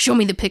show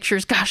me the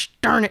pictures. Gosh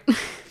darn it.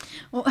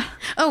 Well,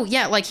 oh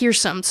yeah, like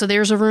here's some. So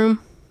there's a room.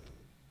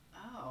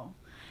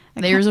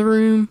 There's a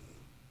room.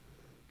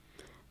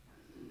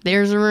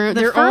 There's a room.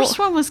 The first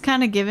one was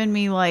kind of giving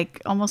me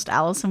like almost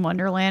Alice in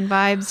Wonderland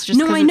vibes. Just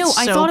no, I know. It's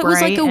so I thought it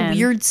was like a bright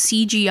weird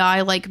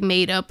CGI like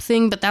made up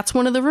thing, but that's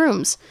one of the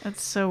rooms.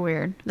 That's so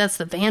weird. That's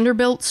the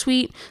Vanderbilt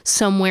suite.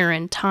 Somewhere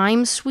in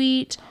Time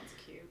suite. That's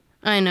cute.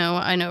 I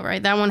know,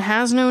 right? That one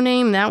has no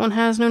name. That one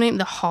has no name.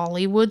 The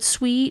Hollywood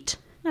suite.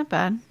 Not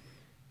bad.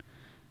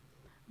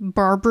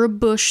 Barbara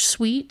Bush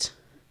suite.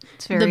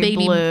 It's very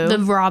blue. The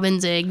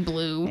robin's egg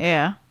blue.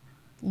 Yeah.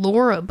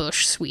 Laura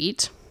Bush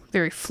suite,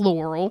 very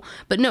floral,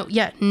 but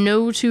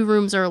no two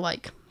rooms are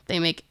alike. They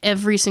make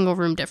every single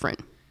room different.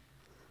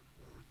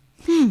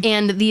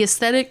 And the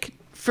aesthetic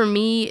for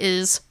me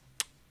is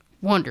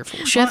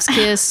wonderful. Chef's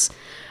kiss.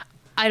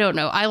 I don't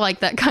know. I like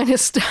that kind of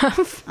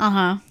stuff.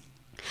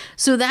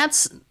 So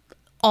that's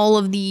all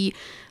of the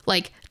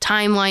like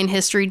timeline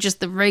history, just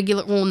the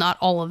regular, well, not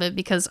all of it,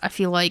 because I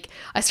feel like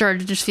I started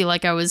to just feel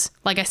like I was,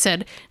 like I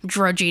said,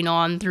 drudging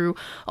on through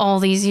all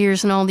these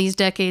years and all these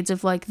decades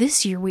of like,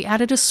 this year we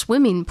added a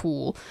swimming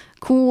pool.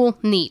 Cool,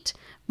 neat.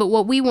 But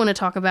what we want to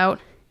talk about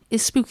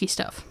is spooky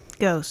stuff.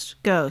 Ghost.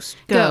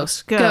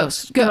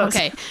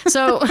 Okay,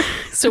 so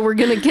we're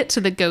gonna get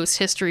to the ghost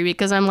history,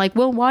 because I'm like,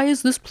 well, why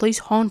is this place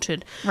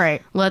haunted?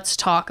 Right. Let's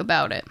talk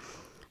about it.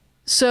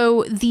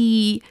 So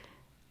the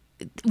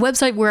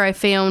website where I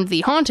found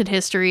the haunted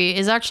history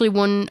is actually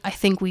one I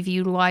think we've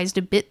utilized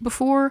a bit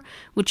before,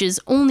 which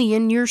is Only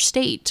in Your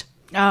State.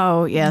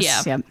 Oh, yes.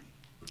 Yeah. Yep.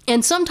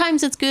 And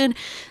sometimes it's good.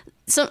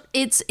 So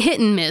it's hit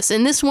and miss.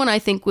 And this one I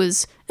think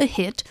was a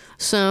hit.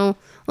 So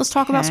let's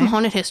talk about some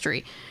haunted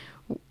history.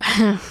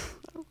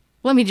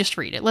 Let me just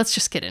read it. Let's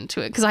just get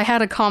into it, because I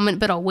had a comment,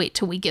 but I'll wait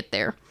till we get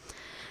there.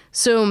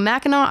 So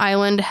Mackinac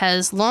Island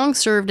has long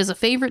served as a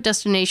favorite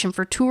destination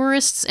for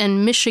tourists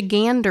and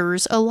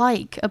Michiganders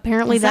alike.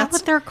 Apparently Is that's that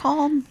what they're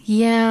called?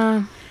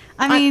 Yeah.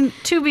 I mean,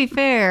 to be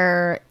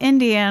fair,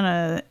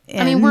 Indiana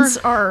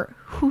are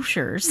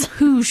Hoosiers.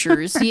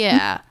 Hoosiers,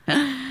 yeah.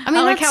 I mean,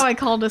 I like how I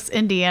called us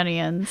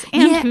Indianians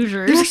and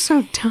Hoosiers. You're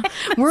so dumb.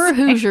 We're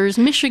Hoosiers,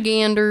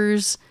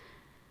 Michiganders.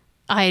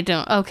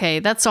 Okay,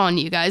 that's on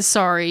you guys.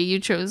 Sorry,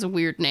 you chose a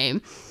weird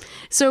name.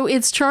 So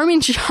it's Charming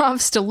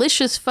Shop's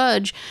delicious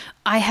fudge.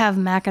 I have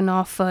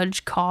Mackinac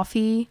fudge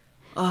coffee.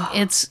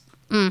 It's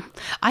I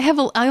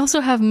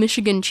also have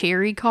Michigan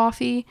cherry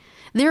coffee.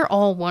 They're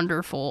all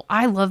wonderful.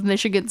 I love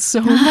Michigan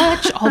so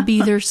much. I'll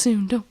be there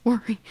soon. Don't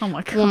worry. Oh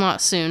my God. Well, not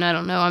soon. I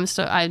don't know.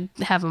 I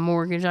have a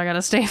mortgage. I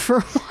gotta stay for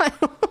a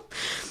while.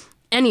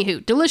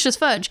 Anywho, delicious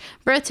fudge.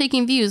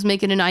 Breathtaking views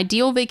make it an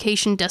ideal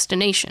vacation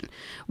destination.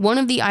 One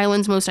of the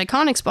island's most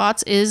iconic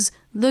spots is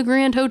the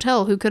Grand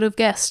Hotel, who could have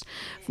guessed?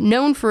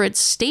 Known for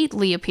its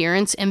stately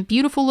appearance and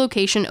beautiful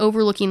location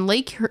overlooking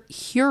Lake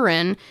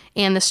Huron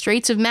and the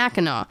Straits of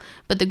Mackinac,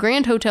 but the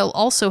Grand Hotel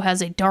also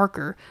has a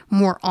darker,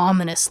 more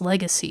ominous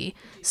legacy.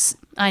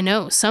 I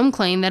know, some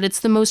claim that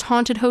it's the most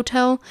haunted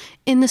hotel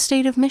in the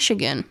state of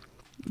Michigan.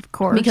 Of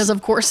course. Because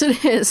of course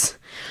it is.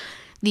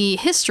 The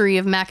history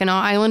of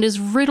Mackinac Island is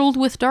riddled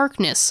with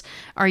darkness.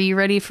 Are you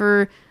ready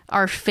for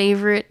our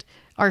favorite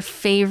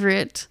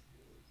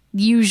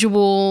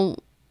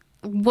usual,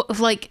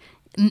 like,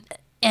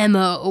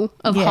 MO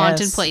of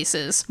haunted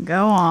places?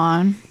 Go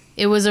on.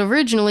 It was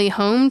originally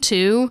home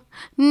to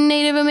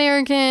Native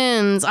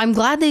Americans. I'm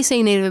glad they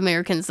say Native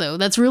Americans, though.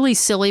 That's really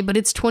silly, but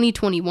it's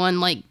 2021.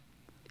 Like,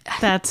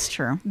 that's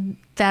true.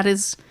 That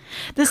is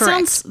this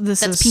correct.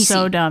 This That's is PC.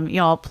 so dumb,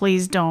 y'all.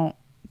 Please don't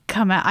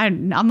come out.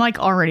 I'm like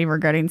already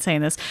regretting saying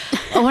this.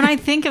 When I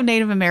think of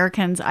Native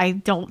Americans, I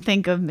don't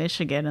think of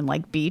Michigan and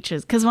like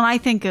beaches, because when I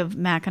think of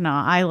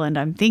Mackinac Island,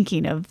 I'm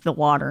thinking of the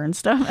water and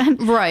stuff.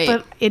 Right.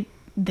 But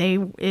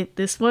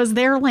this was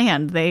their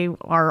land. They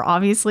are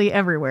obviously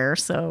everywhere.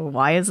 So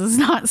why is this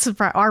not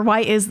or why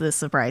is this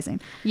surprising?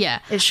 Yeah.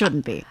 It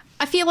shouldn't be.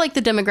 I feel like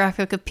the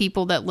demographic of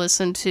people that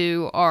listen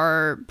to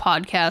our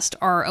podcast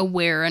are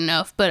aware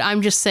enough, but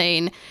I'm just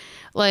saying,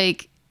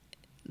 like,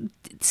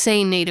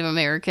 say Native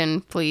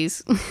American,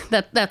 please.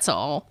 That's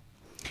all.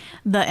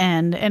 the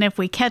end. And if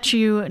we catch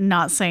you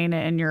not saying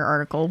it in your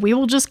article, we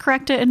will just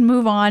correct it and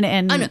move on.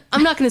 And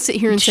I'm not going to sit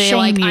here and say shame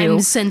like you.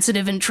 I'm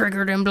sensitive and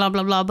triggered and blah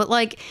blah blah, but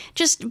like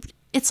just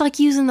it's like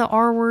using the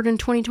R word in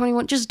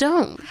 2021. Just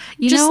don't.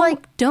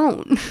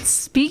 Don't.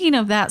 Speaking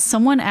of that,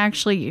 someone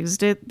actually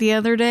used it the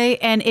other day,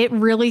 and it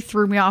really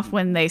threw me off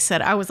when they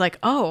said, I was like,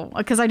 oh,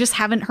 because I just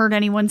haven't heard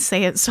anyone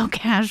say it so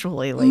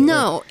casually lately.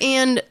 No,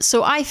 and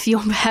so I feel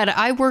bad.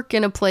 I work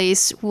in a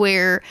place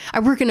where I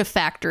work in a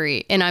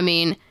factory, and I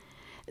mean,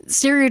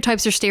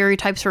 stereotypes are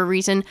stereotypes for a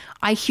reason.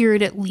 I hear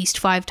it at least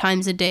 5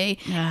 times a day,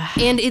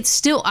 and it's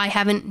still, I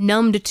haven't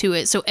numbed to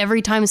it. So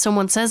every time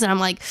someone says it, I'm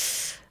like,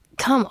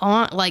 come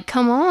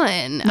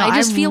on. No, I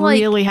just feel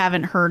really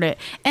haven't heard it.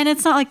 And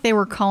it's not like they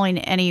were calling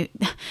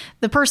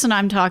the person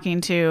I'm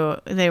talking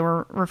to, they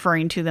were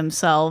referring to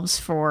themselves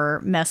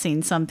for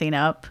messing something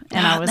up.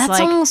 And I was that's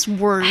like, almost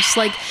worse.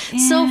 Like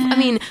I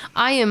mean,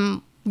 I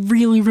am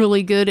really,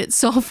 really good at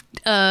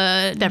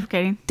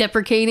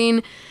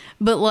deprecating,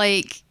 but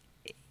like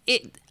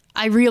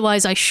I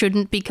realize I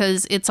shouldn't,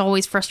 because it's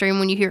always frustrating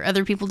when you hear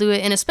other people do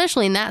it. And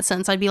especially in that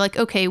sense, I'd be like,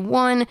 okay,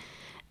 1,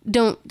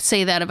 don't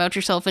say that about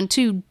yourself, and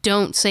 2,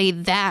 don't say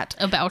that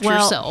about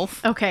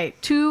yourself. Okay,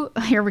 2,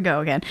 here we go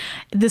again.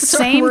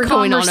 We're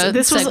going on a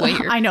segue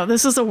here. I know,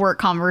 this was a work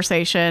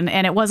conversation,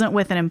 and it wasn't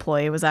with an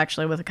employee, it was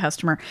actually with a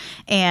customer.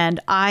 And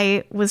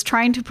I was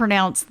trying to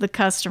pronounce the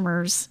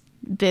customer's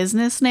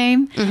business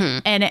name,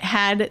 and it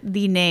had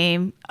the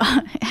name,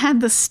 it had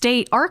the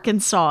state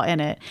Arkansas in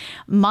it.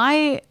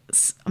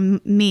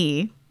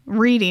 Me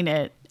reading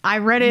it, I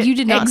read it You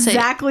did not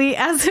exactly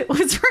as it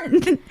was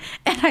written,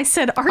 and I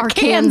said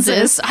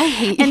Arkansas. I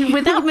hate and you.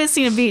 without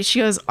missing a beat, she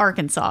goes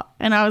Arkansas,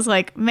 and I was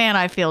like, man,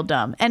 I feel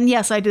dumb. And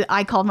yes, I did.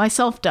 I called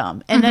myself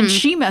dumb, and then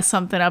she messed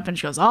something up, and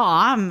she goes,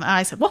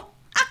 I said, well.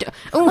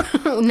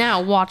 Oh,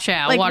 now watch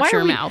out. Like, watch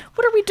your mouth.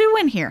 What are we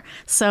doing here?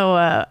 So,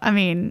 I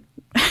mean,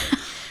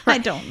 I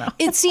don't know.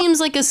 It seems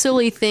like a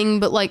silly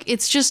thing, but like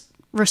it's just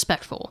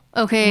respectful.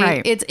 Okay,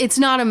 Right. It's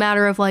not a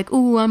matter of like,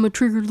 oh, I'm a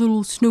triggered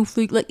little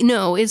snowflake. Like,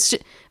 no, it's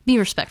just be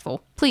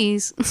respectful,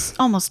 please.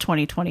 Almost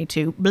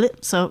 2022.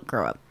 Blip, so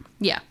grow up.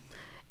 Yeah.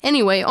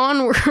 Anyway,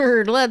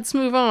 onward. Let's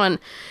move on.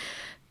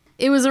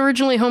 It was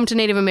originally home to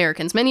Native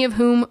Americans, many of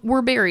whom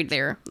were buried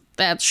there.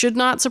 That should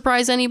not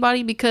surprise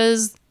anybody,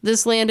 because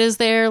this land is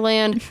their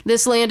land.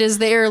 This land is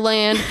their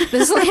land.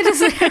 This land is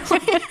their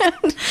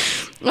land.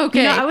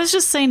 Okay. I was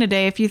just saying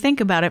today, if you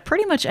think about it,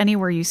 pretty much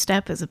anywhere you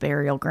step is a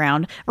burial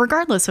ground,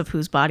 regardless of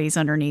whose body's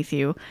underneath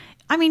you.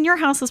 I mean, your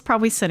house is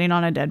probably sitting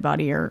on a dead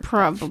body, or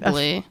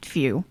Probably. a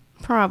few.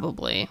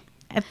 Probably.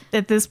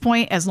 At this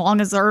point, as long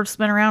as the Earth's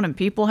been around and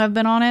people have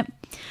been on it,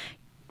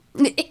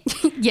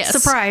 Yes.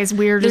 surprise,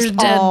 we're just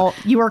There's all,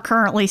 you are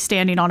currently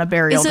standing on a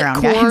burial Is it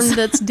ground, corn guys.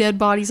 that's dead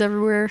bodies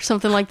everywhere?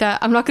 Something like that.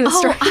 I'm not going to Oh,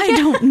 start. I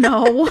don't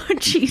know.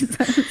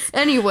 Jesus.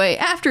 Anyway,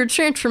 after its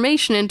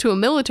transformation into a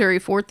military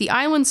fort, the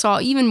island saw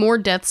even more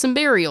deaths and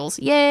burials.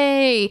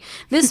 Yay!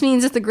 This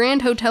means that the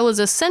Grand Hotel is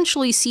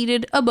essentially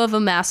seated above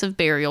a massive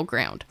burial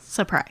ground.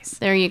 Surprise.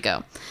 There you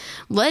go.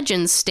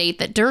 Legends state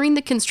that during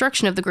the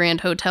construction of the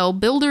Grand Hotel,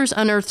 builders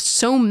unearthed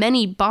so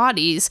many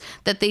bodies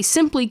that they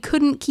simply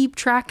couldn't keep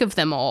track of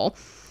them all.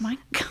 My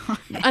God.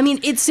 I mean,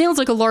 it sounds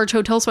like a large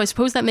hotel, so I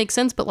suppose that makes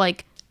sense, but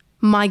like,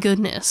 my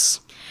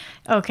goodness.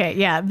 Okay,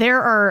 yeah,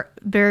 there are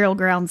burial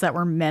grounds that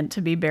were meant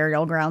to be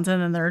burial grounds,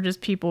 and then there are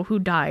just people who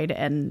died,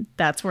 and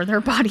that's where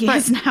their body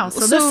is now.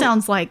 So this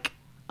sounds like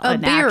A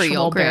an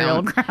actual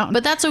burial ground. ground.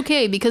 But that's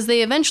okay, because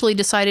they eventually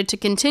decided to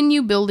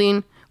continue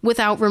building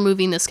without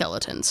removing the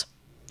skeletons.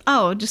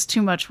 Oh, just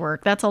too much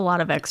work. That's a lot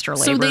of extra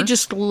labor. So they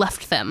just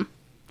left them.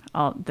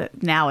 Oh,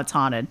 now it's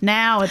haunted.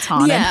 Now it's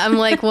haunted. Yeah, I'm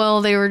like,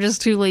 well, they were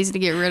just too lazy to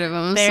get rid of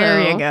them.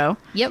 There so. you go.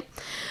 Yep.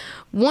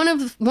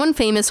 One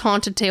famous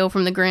haunted tale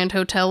from the Grand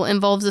Hotel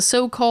involves a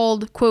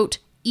so-called, quote,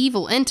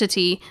 evil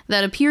entity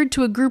that appeared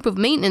to a group of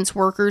maintenance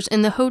workers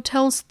in the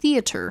hotel's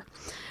theater.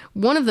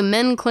 One of the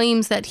men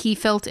claims that he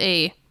felt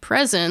a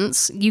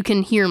presence, you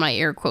can hear my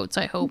air quotes,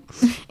 I hope,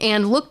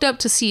 and looked up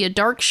to see a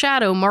dark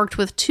shadow marked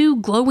with 2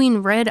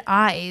 glowing red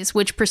eyes,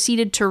 which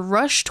proceeded to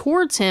rush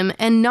towards him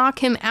and knock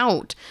him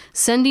out,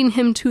 sending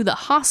him to the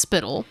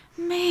hospital.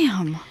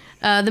 Ma'am.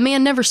 The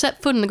man never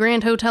set foot in the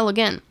Grand Hotel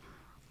again.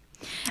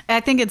 I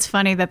think it's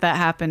funny that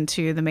happened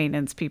to the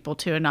maintenance people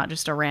too, and not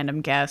just a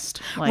random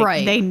guest. Like,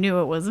 Right. They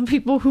knew it was the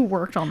people who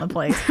worked on the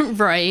place.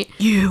 Right.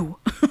 You.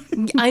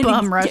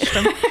 Bum rushed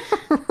them.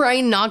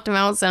 Right, knocked him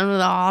out, sent him to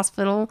the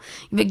hospital.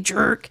 You big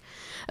jerk.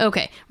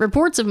 Okay,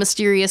 reports of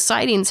mysterious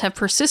sightings have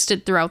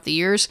persisted throughout the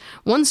years.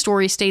 One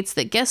story states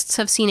that guests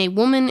have seen a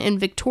woman in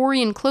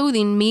Victorian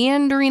clothing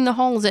meandering the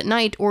halls at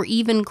night, or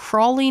even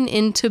crawling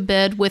into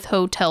bed with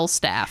hotel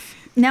staff.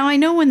 Now, I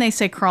know when they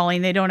say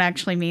crawling, they don't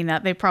actually mean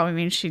that. They probably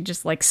mean she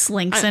just, like,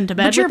 slinks into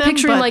bed But you're with them,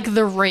 picturing, like,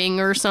 The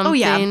Ring or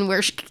something, yeah.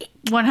 where she...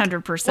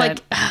 100%. Like,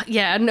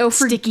 yeah, no...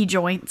 sticky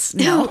joints.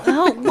 No.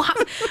 Oh,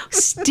 wow.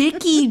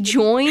 Sticky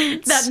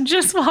joints? That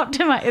just walked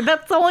in my...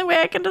 That's the only way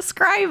I can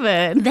describe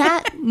it.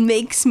 That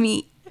makes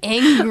me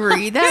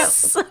angry. That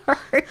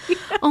Sorry.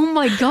 Oh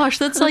my gosh,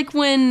 that's like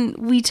when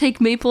we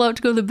take Maple out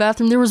to go to the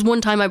bathroom. There was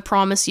one time, I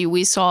promise you,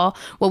 we saw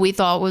what we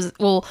thought was,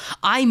 well,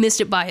 I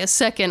missed it by a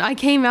second. I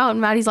came out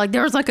and Maddie's like,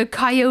 there was like a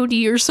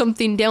coyote or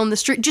something down the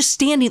street, just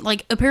standing,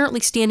 like apparently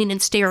standing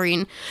and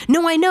staring.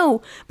 No, I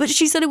know, but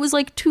she said it was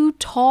like too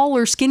tall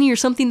or skinny or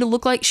something to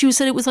look like. She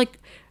said it was like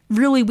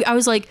really, I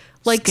was like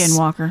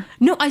Skinwalker.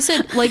 No, I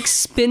said like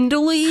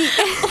spindly.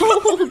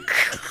 Oh,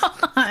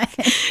 God.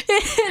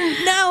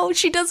 And now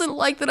she doesn't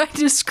like that I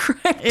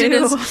described it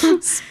Ew.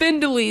 as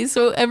spindly.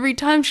 So every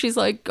time she's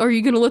like, are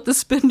you going to let the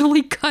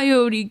spindly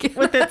coyote get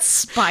With its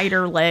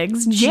spider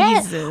legs.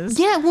 Yeah. Jesus.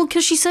 Yeah, well,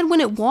 because she said when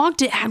it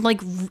walked, it had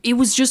like, it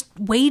was just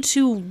way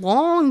too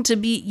long to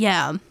be,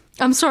 yeah.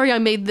 I'm sorry I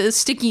made the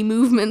sticky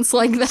movements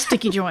like that.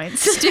 Sticky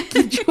joints.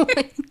 Sticky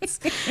joints.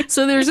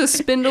 So there's a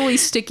spindly,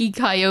 sticky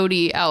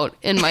coyote out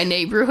in my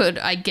neighborhood,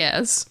 I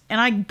guess.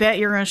 And I bet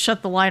you're going to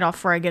shut the light off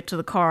before I get to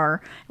the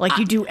car. Like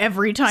you do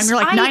every time. You're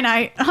like, I-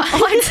 night-night.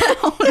 Lights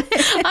out.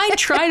 I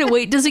try to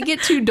wait. Does it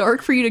get too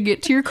dark for you to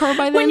get to your car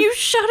by then? When you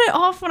shut it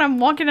off when I'm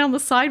walking down the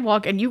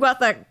sidewalk and you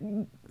got that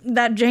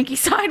janky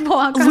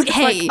sidewalk, I'm just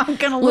Hey, like, I'm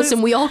gonna listen,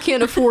 lose. we all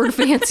can't afford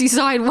fancy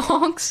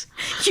sidewalks.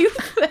 You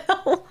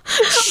fell.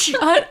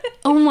 Shut.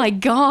 Oh my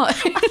God.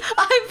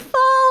 I'm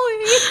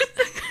falling.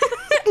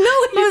 No,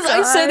 it was,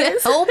 I said,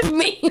 guys. help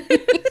me.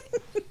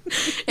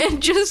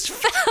 And just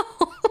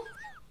fell.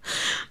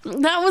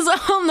 That was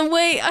on the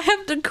way. I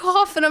have to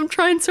cough and I'm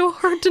trying so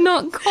hard to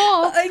not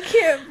cough. I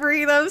can't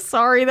breathe. I'm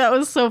sorry. That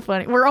was so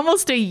funny. We're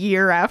almost a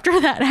year after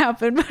that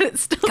happened, but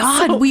it's still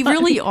God, so we funny.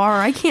 really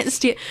are. I can't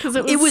stand. Because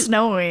it was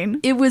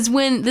snowing. It was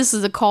when, this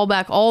is a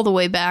callback all the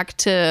way back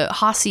to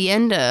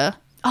Hacienda.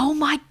 Oh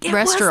my God.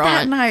 Restaurant. Was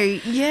that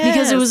night. Yes.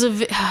 Because it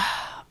was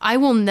I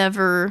will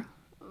never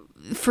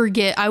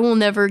forget, I will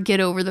never get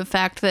over the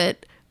fact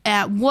that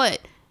at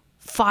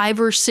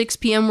 5 or 6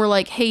 p.m. we're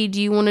like, hey, do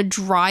you want to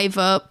drive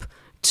up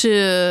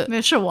to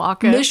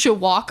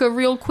Mishawaka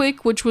real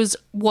quick, which was a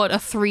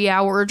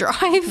 3-hour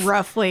drive?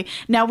 Roughly.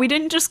 Now, we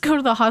didn't just go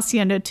to the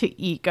Hacienda to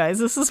eat, guys.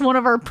 This is one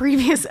of our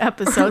previous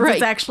episodes. Right.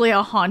 It's actually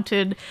a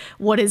haunted,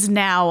 what is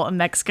now a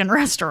Mexican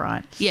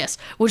restaurant. Yes,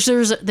 which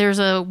there's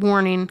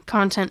a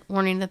content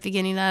warning at the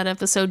beginning of that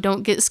episode.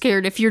 Don't get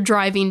scared. If you're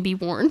driving, be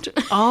warned.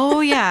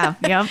 Oh, yeah.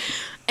 Yep.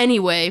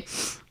 Anyway,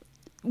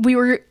 we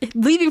were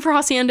leaving for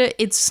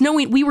Hacienda. It's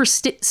snowing. We were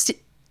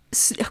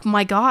oh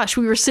my gosh,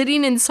 we were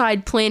sitting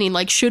inside planning,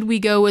 like, should we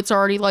go? It's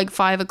already like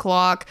 5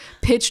 o'clock,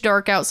 pitch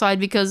dark outside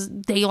because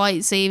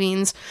daylight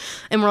savings.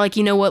 And we're like,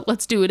 you know what?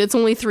 Let's do it. It's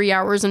only 3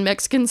 hours and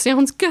Mexican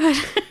sounds good.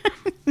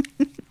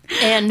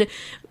 And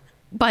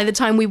by the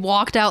time we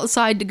walked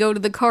outside to go to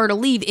the car to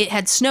leave, it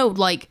had snowed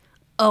like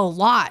a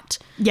lot.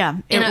 Yeah,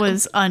 And it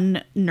was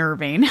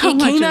unnerving. It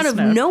came out of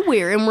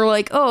nowhere, and we're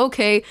like, oh,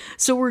 okay.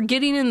 So we're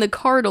getting in the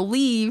car to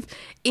leave,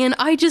 and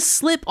I just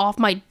slip off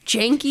my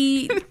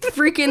janky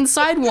freaking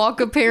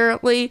sidewalk,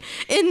 apparently,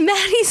 and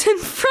Maddie's in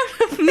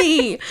front of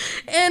me.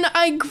 And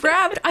I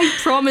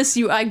promise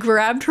you, I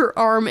grabbed her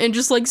arm and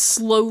just like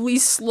slowly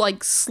slid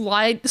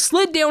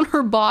down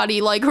her body,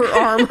 like her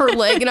arm, her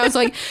leg, and I was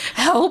like,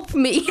 help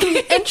me.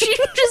 And she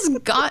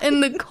just got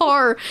in the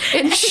car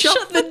and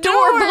shut the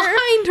door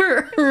behind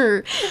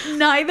her.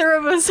 Neither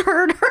of us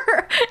heard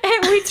her.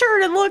 And we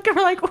turned and looked and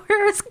we're like,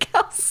 where's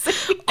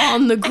Kelsey?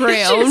 On the She's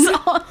ground.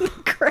 on the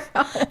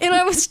ground. And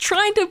I was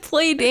trying to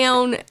play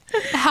down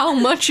how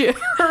much it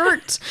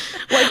hurt.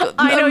 Like,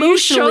 I know, you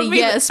showed emotionally, me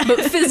yes,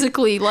 but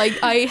physically, like,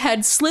 I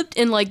had slipped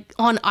in, like,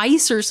 on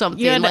ice or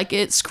something. had Like,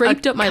 it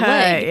scraped up my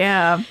leg.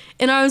 Yeah.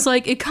 And I was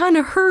like, it kind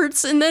of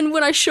hurts. And then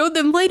when I showed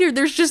them later,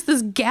 there's just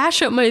this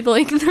gash up my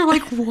leg. And they're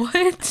like,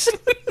 what?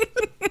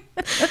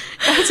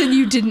 I said,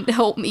 you didn't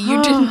help me.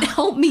 You didn't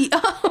help me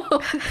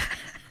up.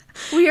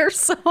 We are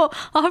so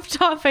off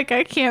topic.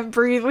 I can't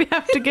breathe. We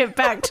have to get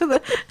back to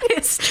the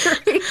history.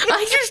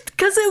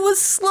 Because it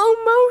was slow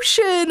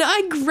motion.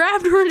 I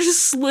grabbed her and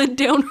just slid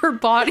down her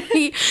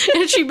body.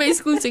 And she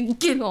basically said,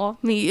 get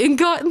off me, and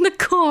got in the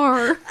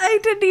car. I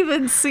didn't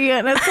even see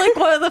it. It's like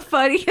one of the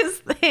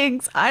funniest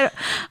things.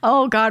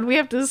 Oh God, we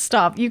have to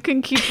stop. You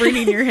can keep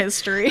reading your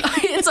history.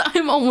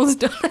 I'm almost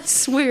done, I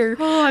swear.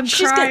 Oh, I'm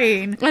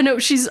crying. I know,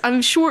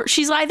 I'm sure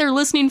she's either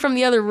listening from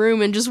the other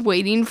room and just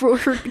waiting for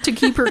her to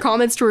keep her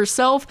comments to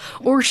herself,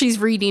 or she's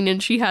reading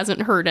and she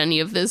hasn't heard any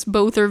of this.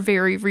 Both are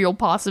very real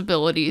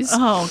possibilities.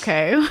 Oh,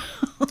 okay.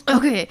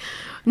 Okay.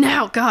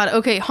 Now, God,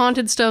 okay,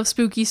 haunted stuff,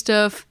 spooky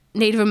stuff,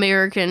 Native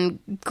American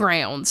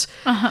grounds.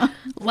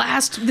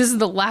 This is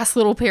the last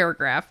little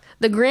paragraph.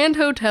 The Grand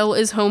Hotel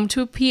is home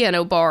to a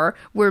piano bar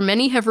where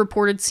many have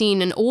reported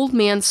seeing an old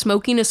man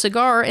smoking a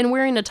cigar and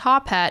wearing a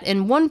top hat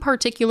in one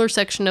particular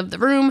section of the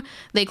room.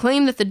 They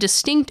claim that the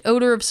distinct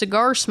odor of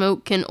cigar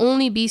smoke can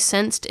only be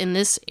sensed in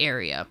this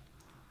area.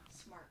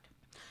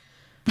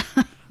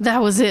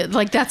 That was it.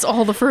 Like, that's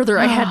all the further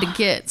I had to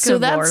get. So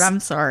Good that's Lord, I'm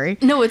sorry.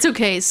 No, it's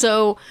okay.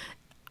 So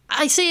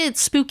I say it's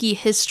spooky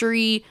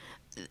history.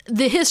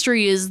 The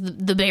history is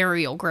the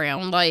burial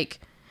ground.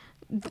 Like,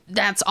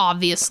 that's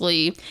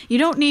obviously... You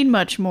don't need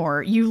much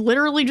more. You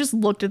literally just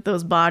looked at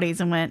those bodies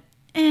and went,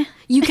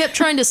 You kept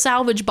trying to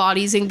salvage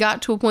bodies and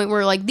got to a point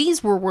where like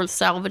these were worth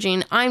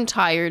salvaging. I'm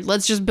tired.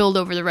 Let's just build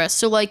over the rest.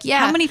 So like, yeah.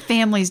 How many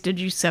families did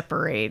you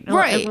separate?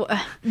 Right.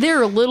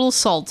 They're a little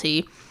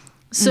salty.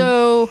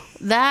 So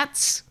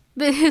that's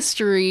the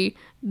history,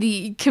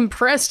 the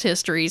compressed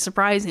history,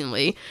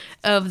 surprisingly,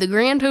 of the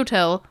Grand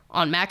Hotel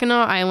on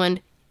Mackinac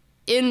Island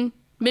in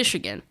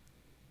Michigan.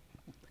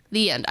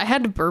 The end. I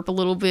had to burp a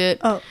little bit.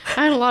 I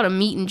had a lot of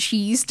meat and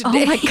cheese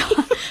today. Oh my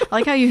god! I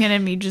like how you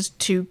handed me just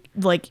 2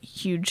 like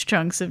huge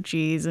chunks of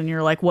cheese, and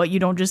you're like, "What? You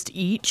don't just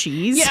eat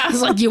cheese?" Yeah, I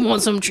was like, "You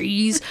want some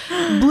cheese?"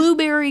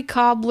 Blueberry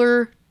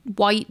cobbler,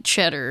 white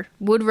cheddar.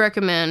 Would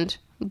recommend.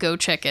 Go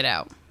check it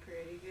out.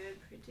 Pretty good.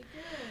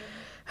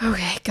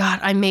 Okay, God,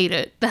 I made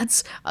it.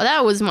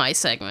 That was my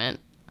segment.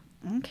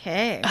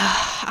 Okay.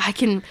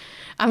 I'm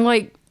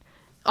like,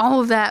 all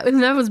of that,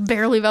 and that was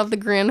barely about the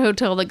Grand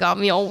Hotel that got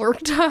me all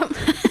worked up.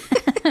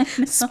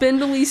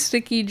 Spindly,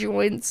 sticky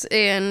joints,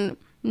 and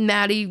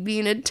Maddie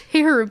being a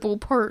terrible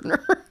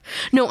partner.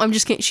 No, I'm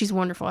just kidding. She's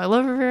wonderful. I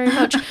love her very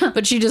much,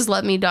 but she just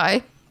let me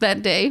die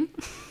that day.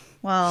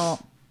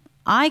 Well,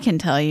 I can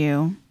tell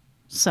you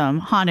some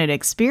haunted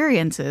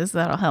experiences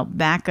that'll help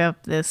back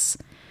up this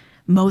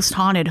most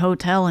haunted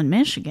hotel in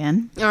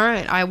Michigan. All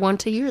right, I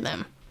want to hear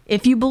them.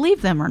 If you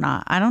believe them or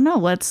not, I don't know.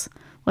 Let's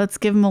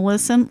give them a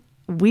listen.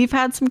 We've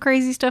had some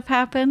crazy stuff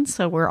happen,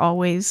 so we're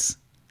always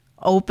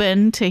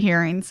open to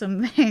hearing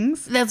some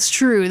things. That's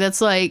true.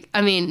 That's like,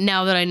 I mean,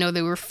 now that I know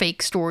they were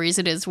fake stories,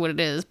 it is what it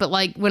is. But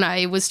like when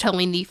I was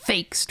telling the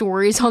fake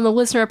stories on the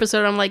listener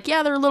episode, I'm like,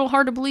 yeah, they're a little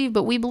hard to believe,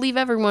 but we believe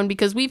everyone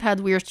because we've had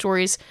weird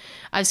stories.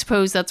 I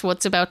suppose that's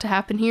what's about to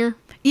happen here.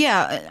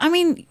 Yeah, I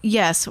mean,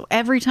 yes,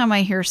 every time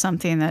I hear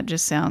something that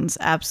just sounds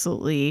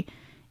absolutely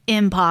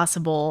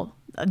impossible,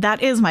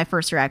 that is my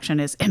first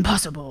reaction is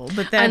impossible.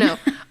 But then I know.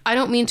 I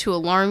don't mean to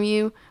alarm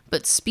you,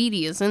 but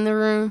Speedy is in the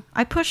room.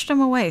 I pushed him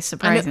away,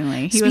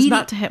 surprisingly. He was Speedy-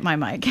 about to hit my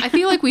mic. I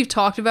feel like we've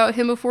talked about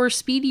him before.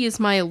 Speedy is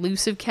my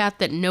elusive cat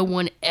that no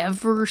one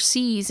ever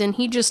sees, and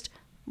he just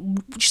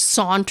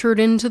sauntered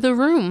into the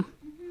room.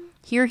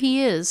 Here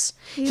he is.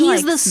 He's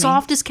likes the me.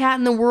 softest cat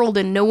in the world,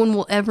 and no one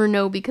will ever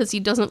know because he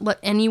doesn't let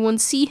anyone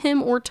see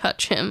him or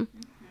touch him.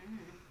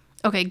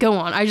 Okay, go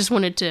on. I just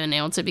wanted to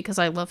announce it because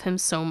I love him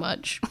so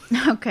much.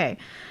 Okay.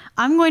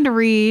 I'm going to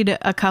read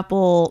a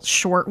couple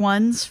short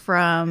ones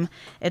from,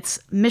 it's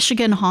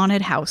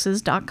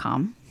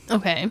MichiganHauntedHouses.com.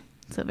 Okay.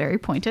 So very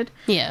pointed.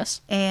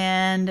 Yes.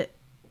 And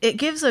it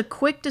gives a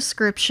quick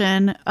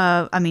description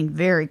of, I mean,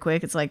 very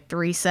quick. It's like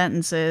 3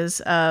 sentences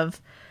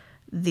of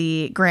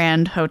the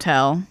Grand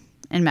Hotel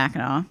in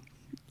Mackinac.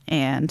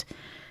 And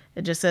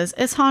it just says,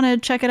 it's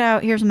haunted. Check it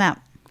out. Here's a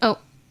map. Oh,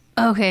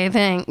 okay.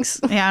 Thanks.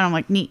 Yeah, and I'm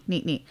like, neat.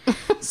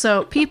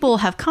 So people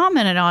have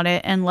commented on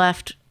it and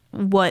left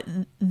what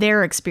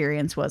their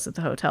experience was at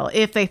the hotel,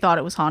 if they thought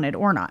it was haunted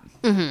or not.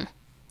 Mm-hmm.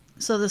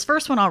 So this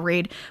first one I'll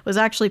read was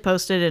actually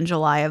posted in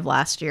July of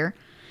last year.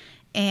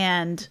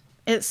 And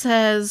it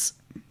says,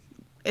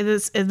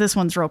 this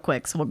one's real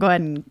quick, so we'll go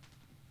ahead and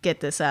get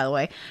this out of the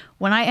way.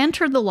 When I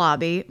entered the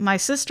lobby, my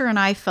sister and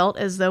I felt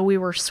as though we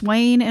were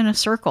swaying in a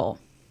circle.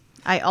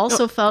 I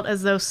also felt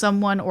as though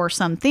someone or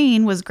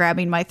something was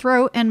grabbing my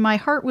throat, and my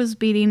heart was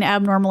beating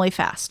abnormally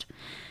fast.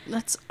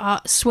 That's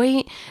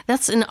swaying.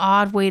 That's an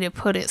odd way to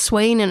put it.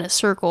 Swaying in a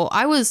circle.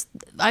 I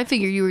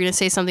figured you were gonna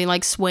say something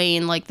like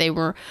swaying, like they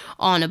were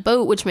on a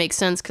boat, which makes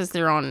sense because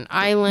they're on an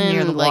island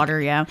Near the like,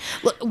 water, yeah.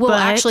 Well, But-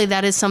 actually,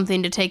 that is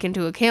something to take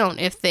into account.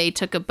 If they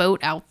took a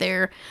boat out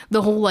there,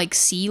 the whole like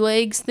sea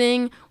legs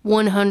thing,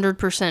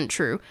 100%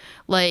 true.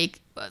 Like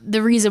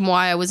the reason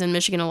why I was in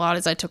Michigan a lot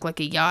is I took like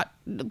a yacht,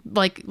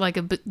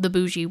 the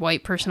bougie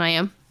white person I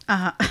am.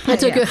 I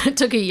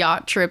took a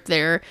yacht trip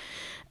there,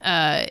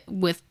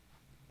 with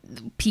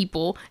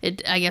people.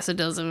 I guess it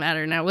doesn't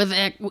matter now, with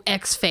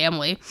ex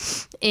family,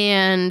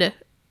 and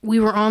we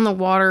were on the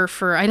water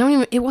for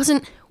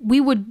we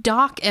would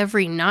dock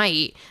every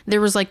night. There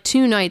was like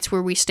 2 nights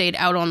where we stayed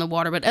out on the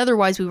water, but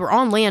otherwise we were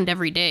on land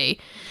every day.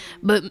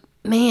 But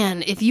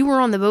man, if you were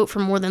on the boat for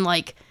more than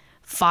like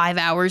 5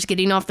 hours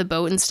getting off the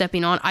boat and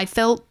stepping on, I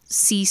felt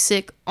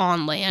seasick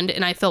on land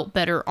and I felt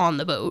better on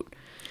the boat.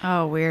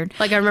 Oh, weird.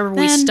 Like I remember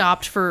we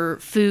stopped for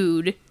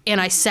food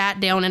and I sat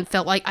down and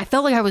felt like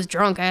I was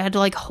drunk. I had to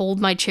like hold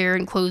my chair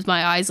and close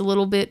my eyes a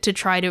little bit to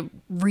try to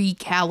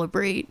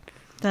recalibrate.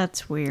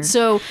 That's weird.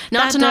 So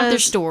not That to knock their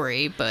does-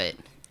 story, but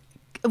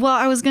Well,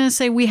 I was going to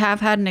say we have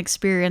had an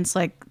experience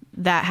like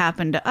that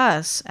happen to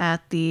us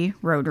at the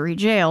Rotary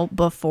Jail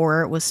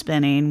before it was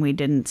spinning. We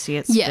didn't see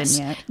it spin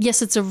yet.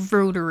 Yes, it's a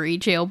rotary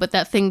jail, but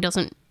that thing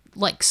doesn't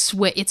like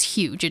sway. It's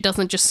huge. It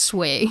doesn't just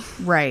sway.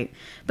 Right.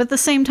 But the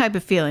same type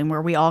of feeling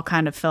where we all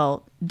kind of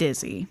felt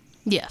dizzy.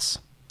 Yes.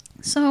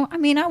 So, I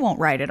mean, I won't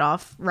write it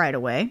off right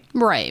away.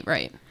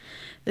 Right.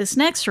 This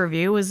next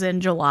review was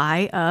in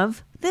July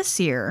of this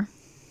year.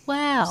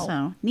 Wow.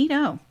 So,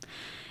 neato.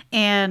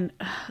 And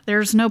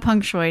there's no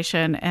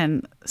punctuation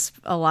and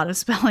a lot of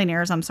spelling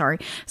errors. I'm sorry.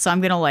 So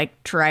I'm going to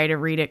like try to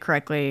read it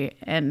correctly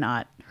and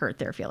not hurt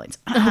their feelings.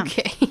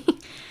 Okay.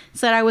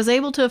 Said I was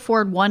able to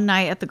afford one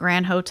night at the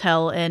Grand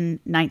Hotel in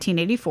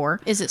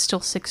 1984. Is it still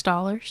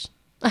 $6?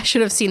 I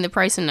should have seen the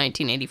price in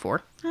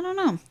 1984. I don't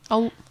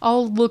know.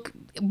 I'll look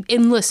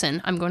and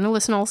listen. I'm going to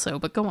listen also,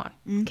 but go on.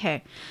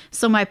 Okay.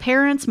 So my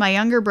parents, my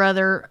younger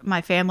brother,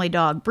 my family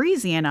dog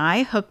Breezy, and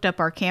I hooked up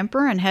our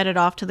camper and headed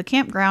off to the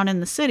campground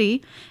in the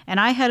city, and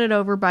I headed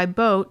over by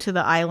boat to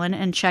the island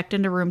and checked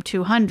into room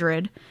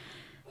 200.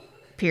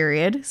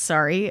 Period.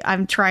 Sorry.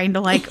 I'm trying to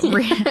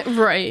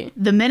Right.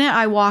 The minute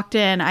I walked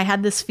in, I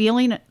had this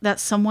feeling that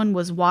someone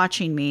was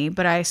watching me,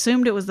 but I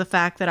assumed it was the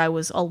fact that I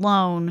was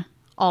alone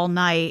all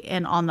night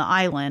and on the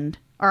island,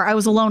 or I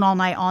was alone all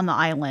night on the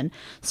island.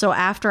 So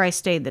after I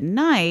stayed the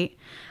night,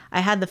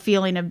 I had the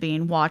feeling of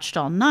being watched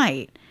all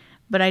night,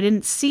 but I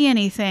didn't see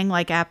anything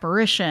like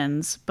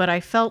apparitions, but I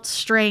felt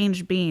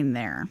strange being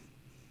there.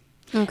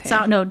 Okay.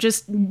 So no,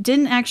 just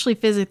didn't actually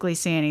physically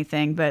see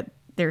anything, but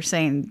they're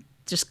saying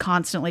just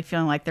constantly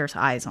feeling like there's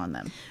eyes on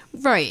them.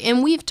 Right.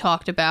 And we've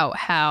talked about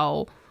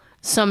how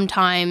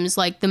sometimes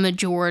like the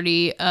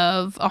majority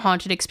of a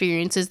haunted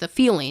experience is the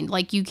feeling.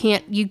 Like you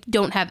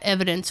don't have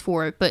evidence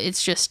for it, but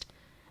it's just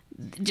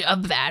a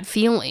bad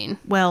feeling.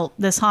 Well,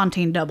 this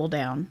haunting doubled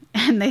down,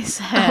 and they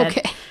said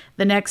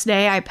the next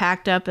day I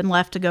packed up and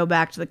left to go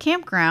back to the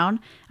campground.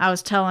 I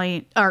was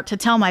to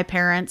tell my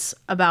parents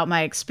about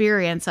my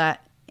experience,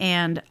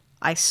 and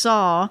I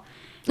saw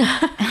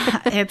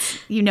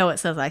it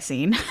says I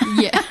seen.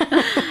 Yeah.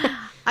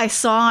 I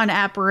saw an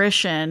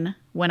apparition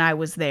when I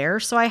was there,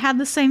 so I had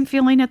the same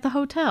feeling at the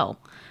hotel.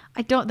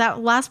 That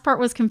last part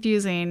was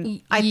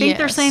confusing. I think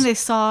they're saying they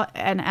saw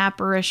an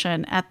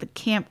apparition at the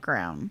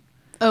campground.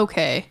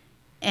 Okay.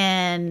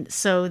 And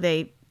so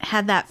they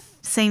had that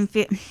same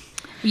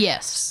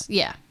Yes.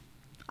 Yeah.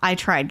 I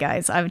tried,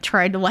 guys. I've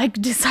tried to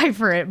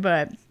decipher it,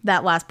 but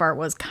that last part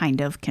was kind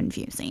of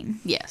confusing.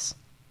 Yes.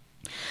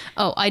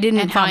 Oh, I didn't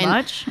And find how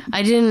much?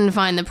 I didn't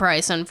find the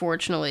price,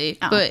 unfortunately.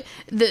 Oh. But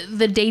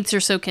the dates are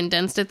so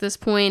condensed at this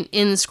point.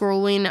 In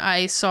scrolling,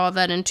 I saw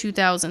that in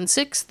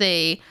 2006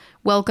 they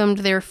welcomed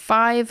their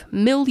 5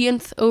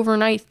 millionth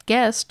overnight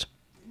guest.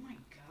 Oh my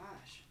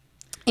gosh.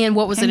 And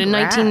what was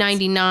Congrats. it in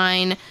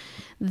 1999?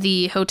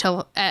 The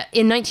hotel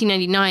in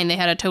 1999 they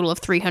had a total of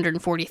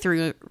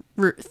 343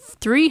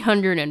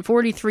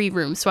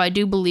 rooms. So I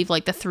do believe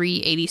like the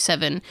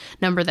 387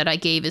 number that I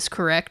gave is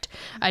correct.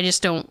 I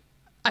just don't.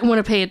 I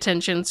want to pay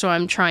attention, so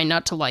I'm trying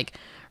not to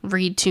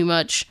read too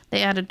much.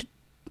 They added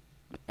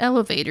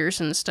elevators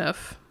and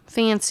stuff.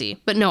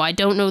 Fancy. But no, I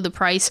don't know the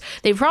price.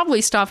 They probably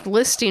stopped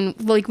listing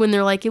when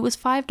they're like, it was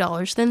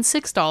 $5, then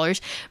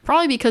 $6.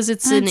 Probably because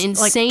it's an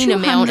insane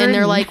amount. And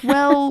they're like,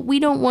 well,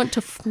 we don't want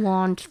to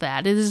flaunt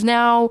that. It is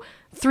now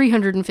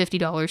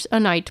 $350 a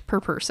night per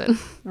person.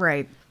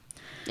 Right.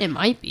 It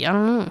might be. I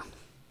don't know.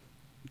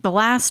 The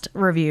last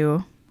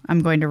review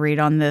I'm going to read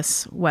on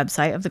this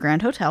website of the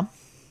Grand Hotel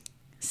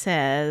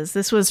says,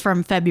 this was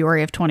from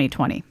February of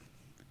 2020.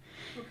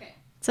 Okay. It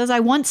says,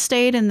 I once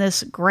stayed in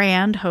this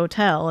Grand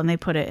Hotel, and they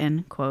put it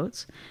in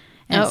quotes.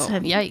 And it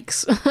said,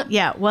 yikes.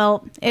 yeah,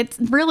 well, it's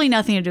really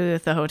nothing to do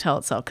with the hotel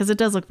itself, because it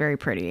does look very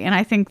pretty. And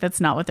I think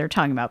that's not what they're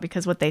talking about,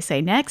 because what they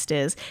say next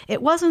is,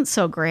 it wasn't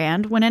so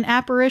grand when an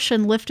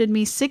apparition lifted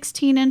me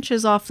 16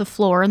 inches off the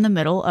floor in the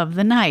middle of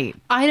the night.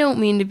 I don't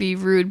mean to be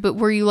rude, but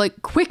were you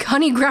like, quick,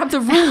 honey, grab the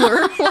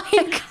ruler?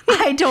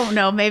 I don't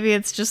know. Maybe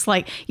it's just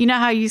you know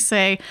how you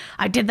say,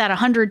 I did that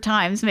 100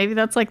 times. Maybe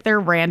that's their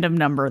random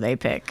number they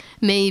pick.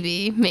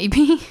 Maybe.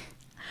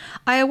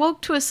 I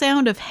awoke to a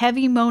sound of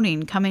heavy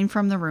moaning coming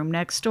from the room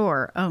next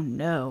door. Oh,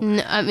 no.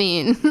 I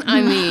mean,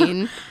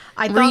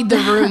 I read the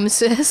room,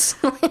 sis.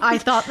 I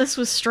thought this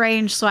was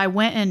strange, so I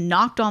went and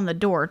knocked on the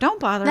door. Don't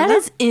bother. That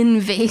is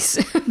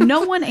invasive.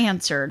 No one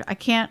answered. I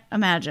can't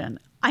imagine.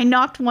 I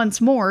knocked once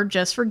more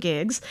just for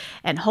gigs,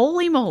 and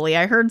holy moly,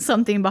 I heard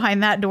something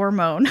behind that door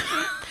moan.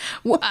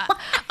 Well,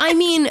 I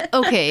mean,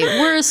 okay,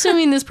 we're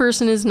assuming this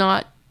person is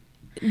not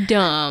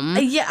dumb.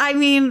 Yeah, I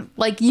mean,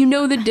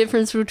 the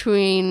difference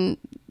between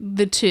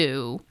the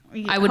two,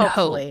 I would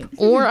hopefully. hope.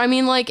 Or, I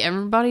mean,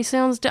 everybody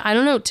sounds, I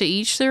don't know, to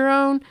each their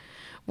own.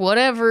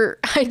 Whatever.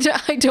 I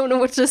don't know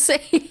what to say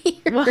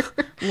here. Well,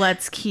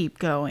 let's keep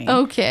going.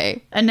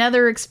 Okay.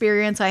 Another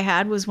experience I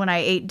had was when I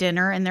ate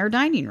dinner in their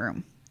dining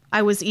room.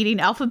 I was eating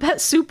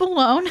alphabet soup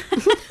alone.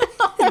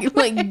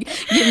 Giving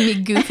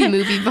me Goofy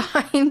movie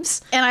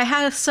vibes. And I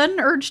had a sudden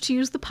urge to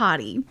use the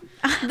potty.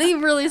 They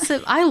really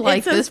said, I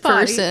like this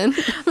potty. person.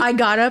 I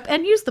got up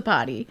and used the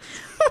potty.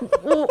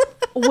 Well,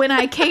 when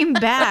I came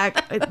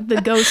back,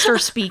 the ghosts are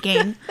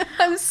speaking.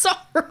 I'm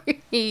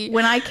sorry.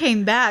 When I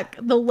came back,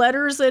 the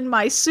letters in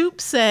my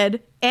soup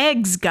said,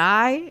 eggs,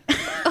 guy.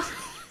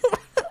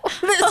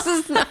 This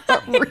is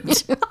not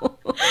real.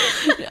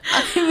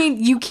 I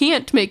mean, you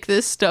can't make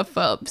this stuff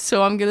up,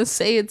 so I'm going to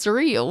say it's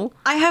real.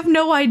 I have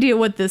no idea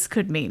what this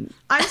could mean.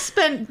 I've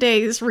spent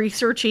days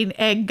researching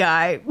egg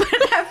guy, but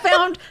have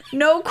found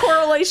no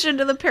correlation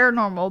to the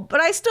paranormal,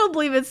 but I still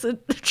believe the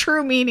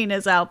true meaning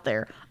is out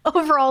there.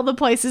 Overall, the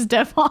place is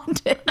deaf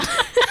haunted.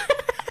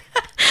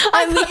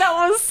 I thought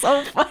that was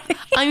so funny.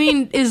 I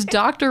mean, is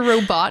Dr.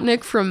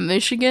 Robotnik from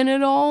Michigan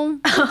at all?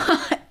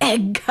 Egg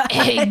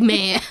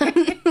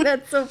Eggman.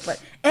 That's so funny.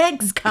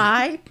 Eggs,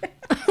 Kai.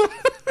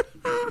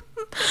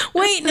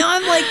 Wait, now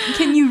I'm like,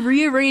 can you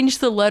rearrange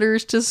the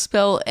letters to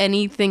spell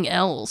anything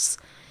else?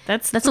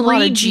 That's That's a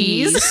lot of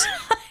G's. G's.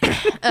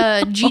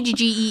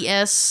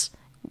 GGGESUYS.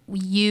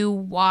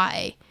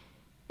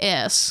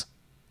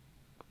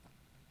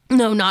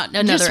 No, not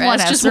another Just one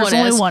S. S. Just There's one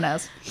only S. one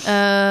S.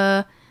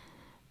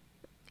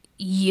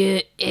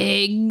 Yeah,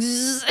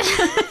 eggs.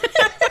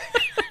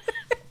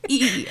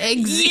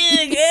 Eggs.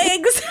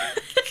 Eggs.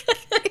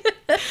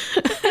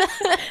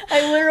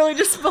 I literally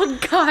just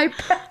spelled Kai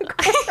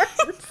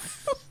backwards.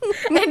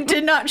 And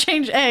did not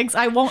change eggs.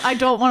 I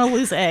don't want to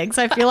lose eggs.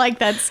 I feel like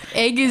that's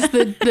Egg is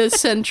the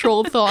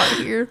central thought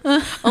here.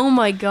 Oh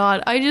my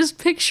god. I just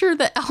picture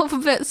the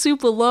alphabet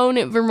soup alone.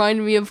 It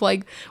reminded me of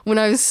like when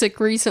I was sick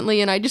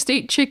recently and I just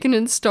ate chicken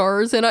and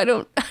stars and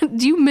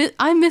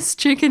I miss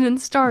chicken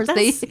and stars.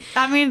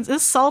 I mean,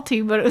 it's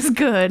salty, but it was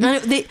good.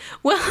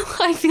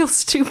 I feel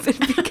stupid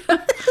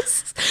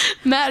because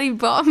Maddie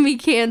bought me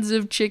cans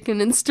of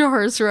chicken and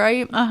stars,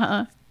 right?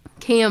 Uh-huh.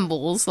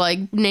 Campbell's,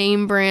 like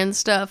name brand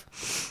stuff.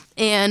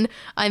 And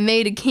I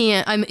made a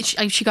can.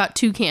 She got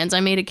 2 cans. I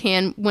made a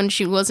can when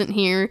she wasn't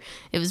here.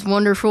 It was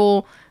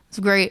wonderful. It was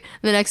great.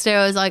 The next day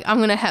I was like, I'm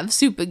going to have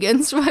soup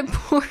again. So I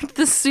poured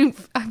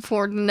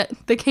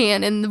the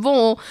can in the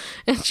bowl.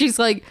 And she's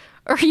like,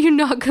 are you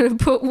not going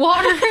to put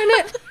water in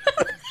it?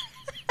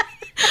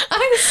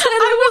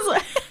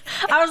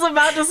 I was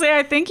about to say,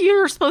 I think you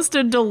were supposed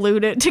to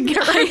dilute it to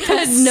get rid I of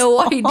had the no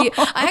salt. idea.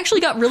 I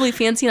actually got really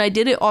fancy and I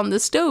did it on the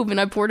stove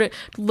and I poured it,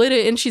 lit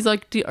it, and she's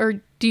like, do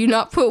you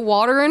not put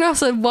water in? I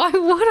was like, why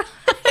would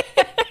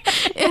I?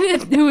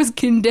 And it was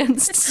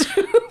condensed soup.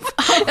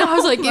 And I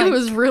was like, it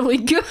was really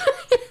good.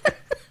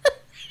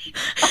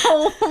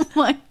 Oh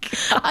my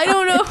god. I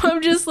don't know.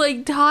 I'm just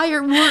like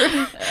tired.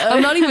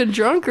 I'm not even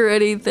drunk or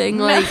anything.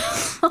 Like,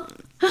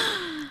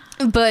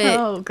 but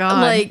Oh,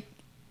 God. like,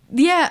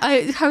 yeah,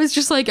 I was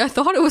just like, I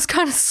thought it was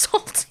kind of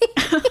salty.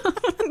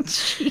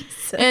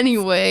 Jesus.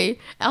 Anyway,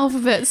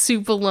 alphabet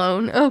soup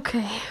alone.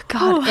 Okay.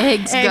 God,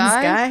 eggs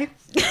guy.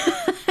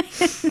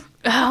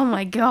 Oh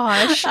my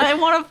gosh. I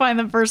want to find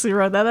the person who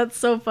wrote that. That's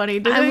so funny.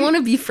 I want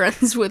to be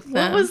friends with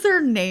them. What was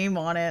their name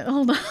on it?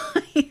 Hold on.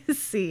 Let me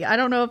see. I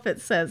don't know if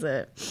it says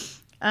it.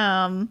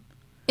 If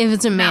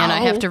it's a man,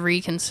 I have No. to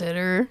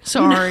reconsider.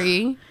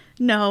 Sorry.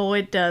 No,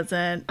 it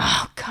doesn't.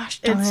 Oh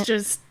gosh, darn It's it.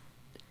 just.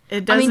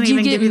 It I doesn't mean, do you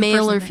even get give you the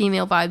male or person-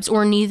 female vibes,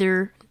 or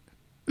neither?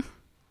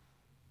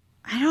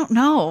 I don't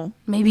know.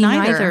 Maybe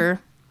neither.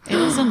 It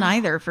was a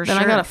neither for Then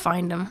sure. I gotta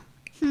find them.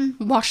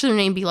 Watch their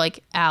name be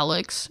like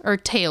Alex or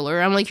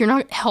Taylor. I'm like, you're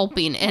not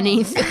helping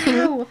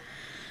anything.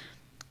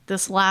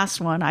 This last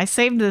one, I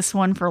saved this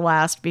one for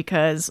last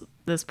because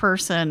this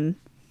person,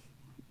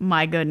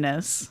 my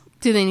goodness.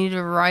 Do they need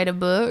to write a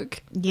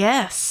book?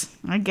 Yes,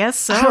 I guess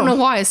so. I don't know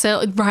why I said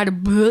like, write a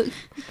book.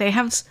 They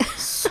have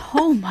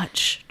so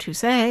much to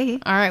say.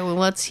 All right, well,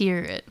 let's hear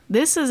it.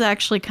 This is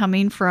actually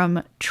coming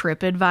from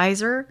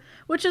TripAdvisor,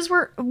 which is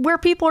where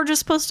people are just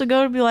supposed to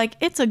go to be like,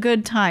 it's a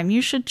good time.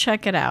 You should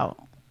check it out.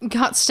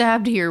 Got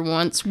stabbed here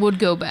once, would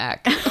go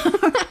back.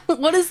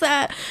 What is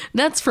that?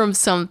 That's from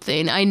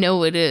something. I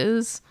know it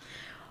is.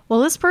 Well,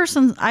 this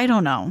person, I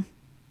don't know.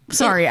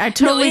 Sorry, I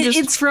totally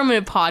it's from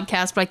a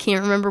podcast, but I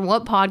can't remember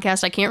what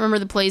podcast. I can't remember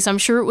the place. I'm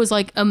sure it was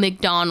like a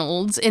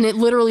McDonald's, and it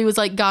literally was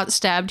like, got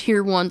stabbed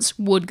here once,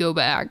 would go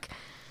back.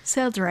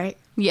 sounds right.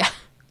 Yeah.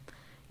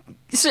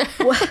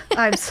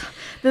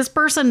 This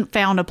person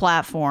found a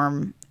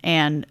platform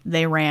and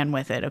they ran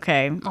with it,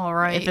 okay? All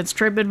right. If it's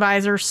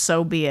TripAdvisor,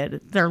 so be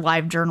it. Their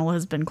live journal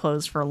has been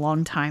closed for a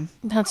long time.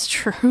 That's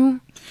true.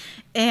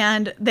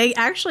 And they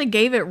actually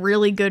gave it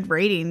really good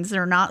ratings.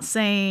 They're not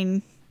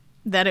saying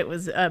that it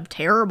was a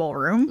terrible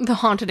room. The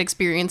haunted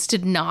experience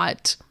did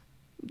not,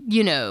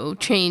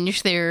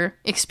 change their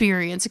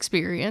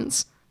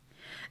experience.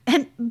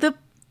 And the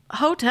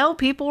hotel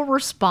people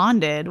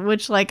responded,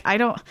 which, like,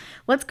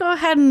 let's go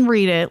ahead and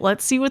read it.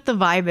 Let's see what the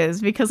vibe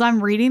is, because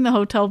I'm reading the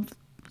hotel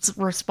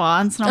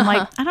response and I'm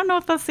like, I don't know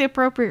if that's the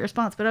appropriate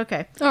response, but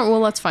okay. Oh, well,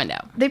 let's find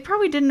out. They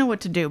probably didn't know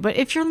what to do, but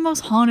if you're the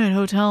most haunted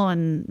hotel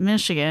in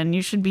Michigan,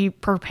 you should be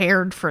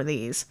prepared for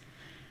these.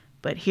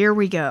 But here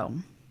we go.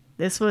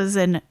 This was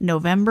in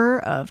November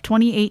of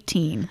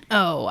 2018.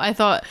 Oh, I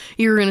thought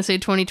you were going to say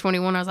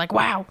 2021. I was like,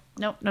 wow.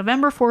 Nope,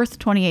 November 4th,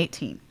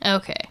 2018.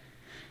 Okay.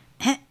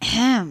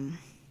 Ahem.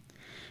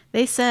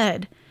 They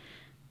said,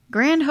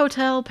 Grand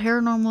Hotel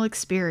Paranormal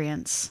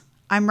Experience.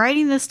 I'm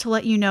writing this to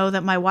let you know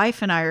that my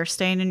wife and I are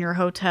staying in your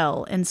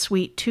hotel in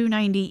Suite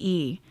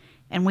 290E,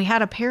 and we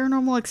had a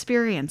paranormal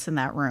experience in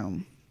that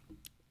room.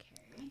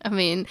 I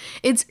mean,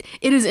 it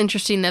is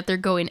interesting that they're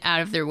going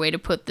out of their way to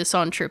put this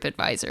on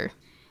TripAdvisor.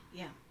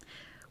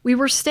 We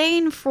were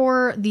staying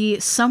for the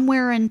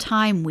Somewhere in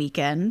Time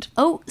weekend.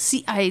 Oh,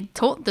 see, I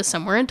told the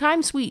Somewhere in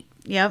Time suite.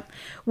 Yep.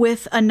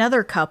 With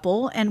another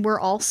couple, and we're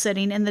all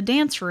sitting in the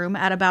dance room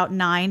at about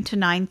 9 to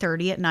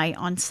 9:30 at night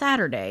on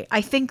Saturday.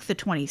 I think the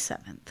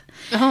 27th.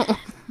 Oh.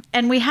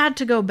 And we had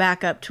to go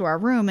back up to our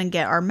room and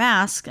get our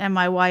mask, and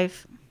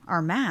our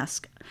our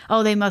mask.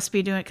 Oh, they must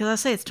be doing it because I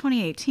say it's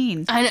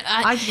 2018. Is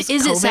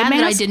it sad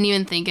that I didn't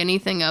even think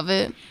anything of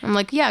it? I'm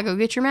like, yeah, go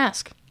get your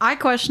mask. I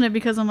question it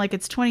because I'm like,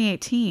 it's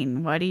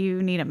 2018. Why do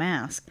you need a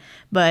mask?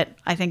 But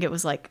I think it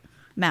was like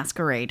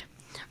masquerade.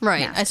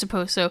 Right, I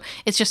suppose so.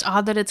 It's just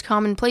odd that it's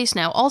commonplace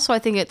now. Also, I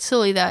think it's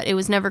silly that it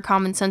was never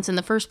common sense in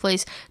the first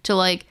place to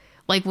like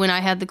when I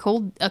had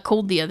a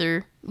cold the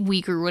other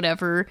week or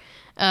whatever,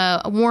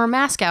 I wore a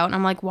mask out, and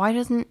I'm like, why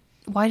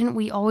didn't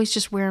we always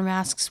just wear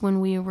masks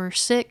when we were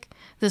sick?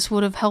 This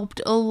would have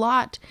helped a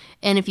lot.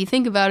 And if you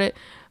think about it,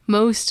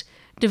 most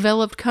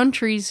developed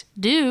countries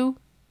do,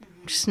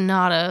 just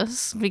not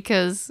us,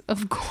 because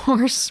of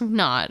course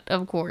not.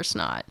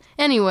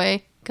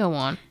 Anyway, go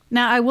on.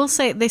 Now, I will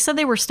say, they said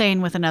they were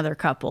staying with another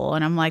couple,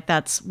 and I'm like,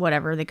 that's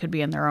whatever. They could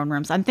be in their own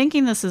rooms. I'm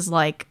thinking this is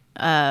like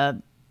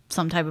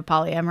some type of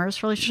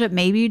polyamorous relationship,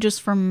 maybe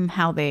just from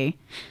how they...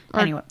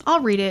 Anyway,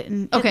 I'll read it.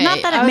 And okay,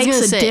 not that it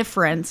makes a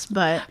difference,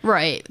 but...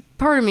 Right.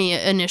 Part of me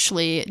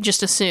initially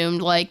just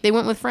assumed, like, they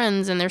went with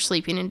friends and they're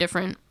sleeping in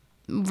different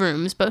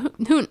rooms, but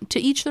who to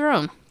each their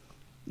own.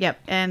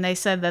 Yep, and they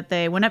said that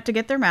they went up to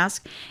get their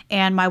mask,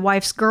 and my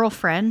wife's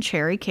girlfriend,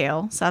 Cherry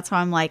Kale, so that's why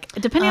I'm like,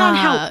 depending on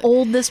how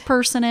old this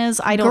person is,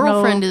 I don't know.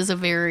 Girlfriend is a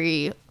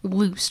very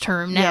loose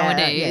term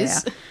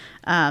nowadays.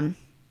 Yeah.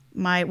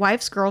 My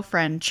wife's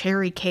girlfriend,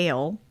 Cherry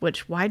Kale,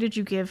 which, why did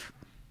you give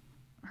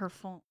her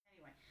phone?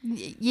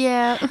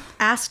 Yeah.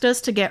 Asked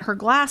us to get her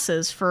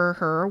glasses for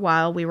her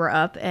while we were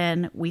up,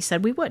 and we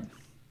said we would.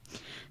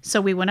 So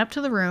we went up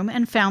to the room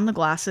and found the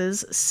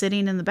glasses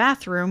sitting in the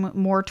bathroom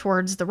more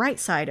towards the right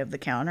side of the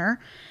counter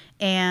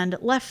and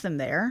left them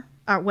there.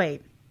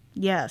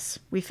 Yes,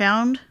 we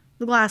found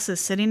the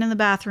glasses sitting in the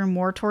bathroom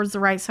more towards the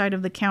right side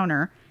of the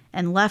counter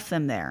and left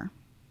them there.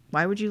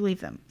 Why would you leave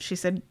them? She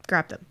said,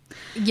 grab them.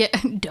 Yeah,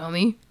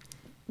 dummy.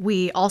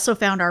 We also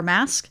found our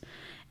mask.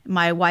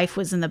 My wife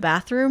was in the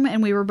bathroom,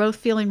 and we were both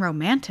feeling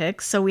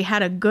romantic, so we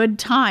had a good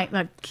time.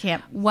 I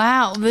can't.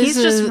 Wow, he's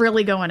just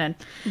really going in.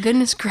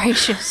 Goodness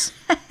gracious.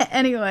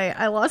 Anyway,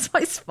 I lost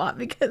my spot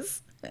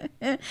because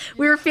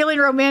we were feeling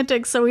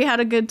romantic, so we had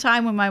a good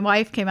time when my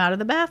wife came out of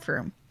the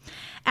bathroom.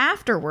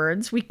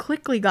 Afterwards, we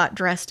quickly got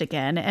dressed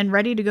again and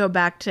ready to go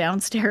back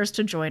downstairs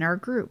to join our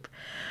group.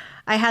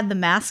 I had the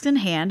mask in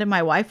hand, and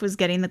my wife was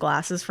getting the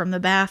glasses from the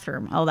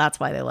bathroom. Oh, that's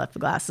why they left the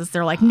glasses.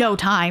 They're like, no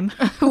time.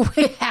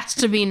 It has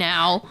to be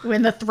now.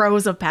 In the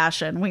throes of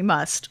passion, we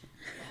must.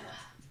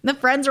 The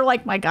friends are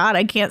like, my God,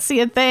 I can't see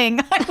a thing.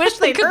 I wish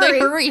they'd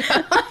hurry.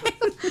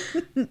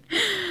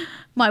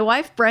 My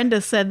wife,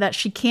 Brenda, said that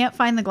she can't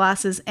find the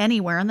glasses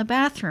anywhere in the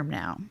bathroom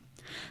now.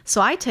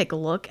 So I take a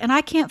look, and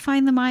I can't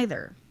find them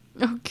either.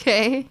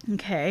 Okay.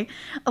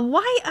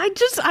 Why?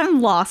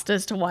 I'm lost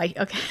as to why.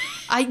 Okay.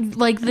 I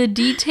like the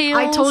details.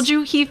 I told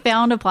you he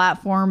found a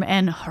platform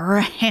and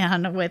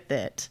ran with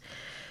it.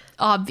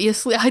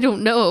 Obviously, I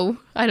don't know.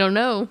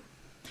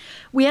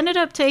 We ended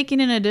up taking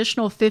an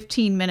additional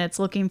 15 minutes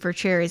looking for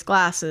Cherry's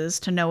glasses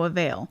to no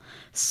avail.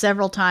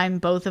 Several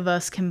times, both of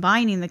us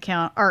combing the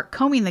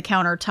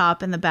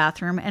countertop in the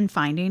bathroom and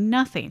finding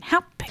nothing.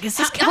 How big is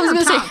this countertop? I was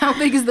going to say, how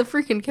big is the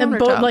freaking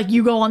countertop? Like,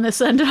 you go on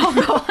this end and I'll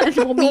go and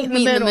we'll meet in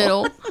the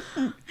middle.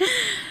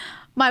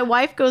 My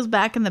wife goes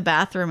back in the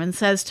bathroom and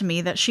says to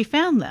me that she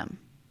found them.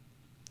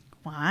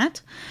 What?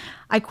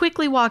 I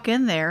quickly walk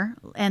in there,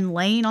 and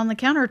laying on the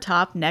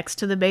countertop next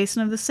to the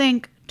basin of the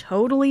sink,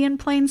 totally in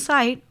plain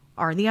sight,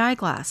 are the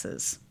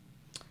eyeglasses.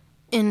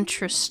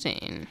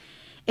 Interesting.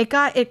 It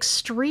got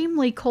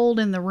extremely cold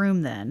in the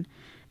room then.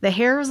 The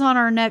hairs on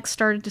our necks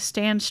started to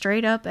stand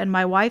straight up, and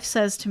my wife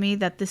says to me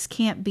that this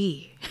can't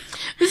be.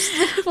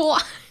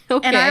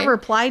 Okay. And I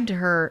replied to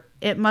her,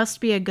 it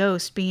must be a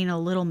ghost being a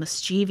little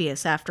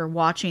mischievous after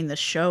watching the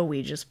show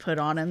we just put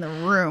on in the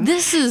room.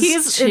 This is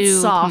it's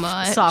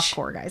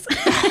softcore, guys.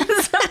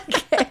 It's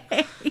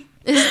okay.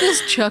 Is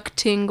this Chuck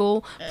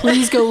Tingle?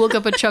 Please go look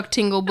up a Chuck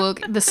Tingle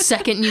book the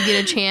second you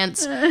get a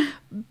chance. Can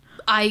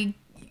I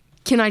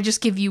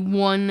just give you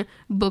one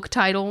book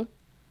title?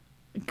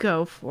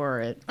 Go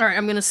for it. All right,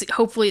 I'm going to see.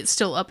 Hopefully it's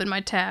still up in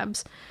my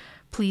tabs.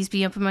 Please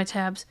be up in my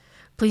tabs.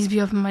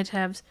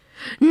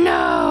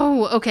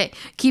 No! Okay,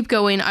 keep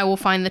going. I will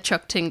find the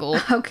Chuck Tingle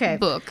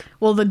book.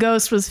 Well, the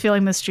ghost was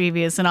feeling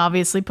mischievous and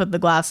obviously put the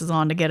glasses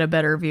on to get a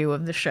better view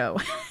of the show.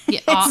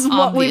 Yeah,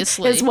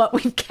 obviously. Is what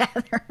we've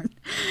gathered.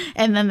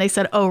 And then they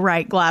said, oh,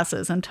 right,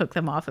 glasses, and took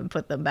them off and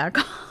put them back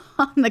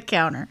on the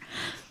counter.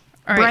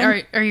 All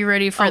right, are you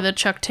ready for the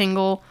Chuck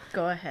Tingle?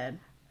 Go ahead.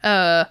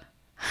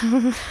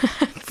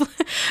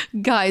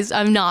 Guys,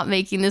 I'm not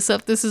making this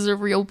up. This is a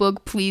real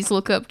book. Please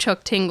look up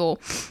Chuck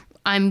Tingle.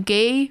 I'm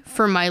gay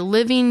for my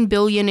living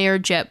billionaire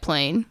jet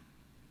plane.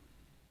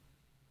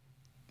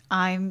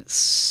 I'm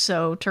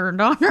so turned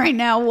on right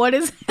now. What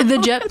is it? The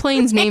jet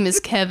plane's name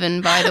is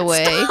Kevin, by the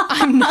way. Stop.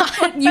 I'm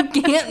not. You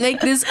can't make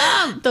this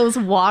up. Those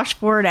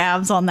washboard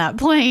abs on that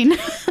plane.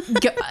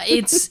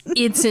 It's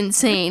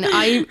insane.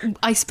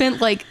 I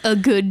spent like a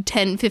good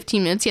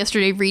 10-15 minutes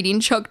yesterday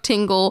reading Chuck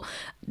Tingle.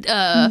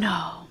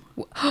 No.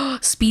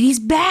 Speedy's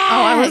back.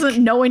 Oh, I wasn't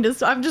knowing to.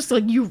 I'm just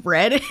like, you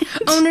read it?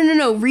 Oh,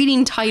 no.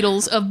 Reading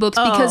titles of books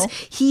because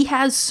he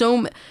has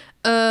so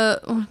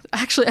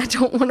actually, I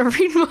don't want to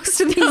read most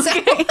of these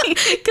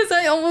because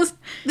I'll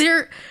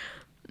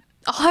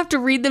have to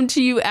read them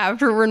to you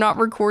after we're not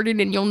recording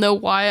and you'll know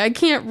why I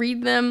can't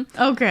read them.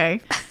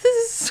 Okay. This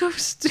is so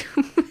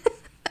stupid.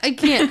 I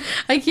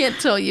can't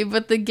tell you,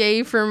 but the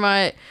gay for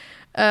my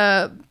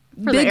the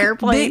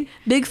airplane.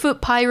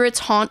 Bigfoot pirates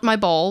haunt my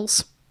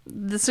balls.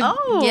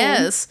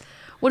 Yes.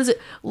 What is it?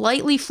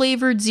 Lightly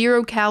flavored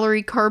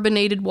 0-calorie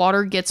carbonated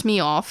water gets me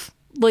off.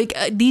 Like,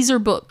 these are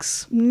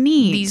books.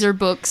 Neat. These are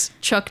books.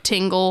 Chuck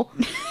Tingle.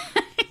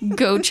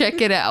 Go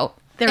check it out.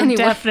 They're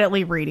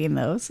definitely reading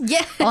those.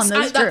 Yes. On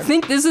this I trip.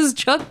 think this is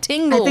Chuck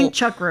Tingle. I think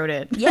Chuck wrote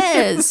it.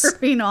 Yes. For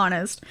being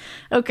honest.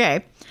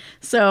 Okay.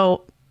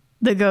 So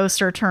the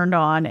ghosts are turned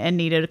on and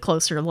needed a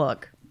closer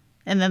look.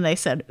 And then they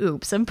said,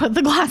 oops, and put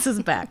the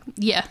glasses back.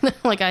 Yeah.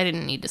 Like, I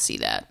didn't need to see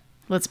that.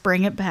 Let's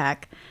bring it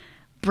back.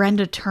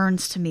 Brenda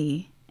turns to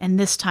me, and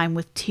this time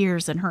with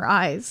tears in her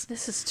eyes,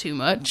 This is too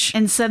much.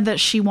 and said that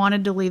she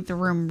wanted to leave the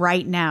room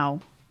right now.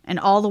 And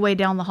all the way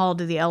down the hall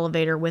to the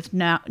elevator with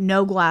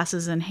no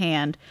glasses in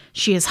hand,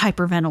 she is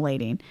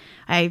hyperventilating.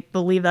 I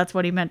believe that's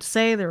what he meant to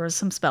say. There was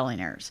some spelling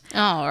errors.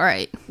 All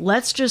right.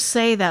 Let's just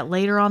say that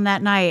later on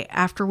that night,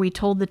 after we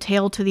told the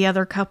tale to the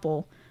other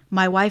couple,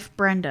 my wife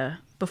Brenda,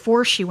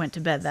 before she went to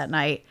bed that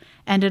night,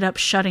 ended up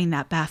shutting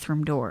that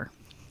bathroom door.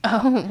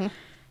 Oh.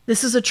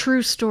 This is a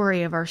true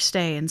story of our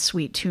stay in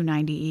Suite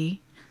 290E.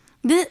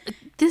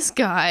 This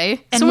guy.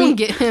 And Someone we-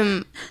 get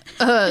him,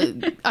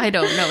 I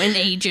don't know, an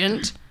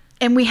agent.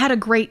 And we had a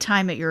great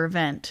time at your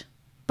event,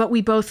 but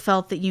we both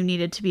felt that you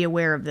needed to be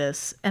aware of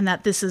this and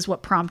that this is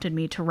what prompted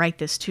me to write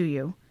this to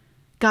you.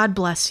 God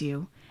bless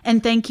you,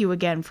 and thank you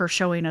again for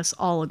showing us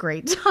all a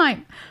great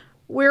time.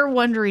 We're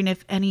wondering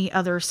if any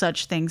other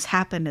such things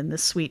happened in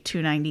this Suite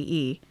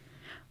 290E.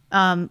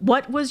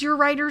 What was your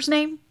writer's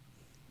name?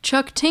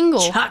 Chuck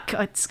Tingle. Chuck.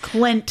 It's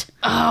Clint.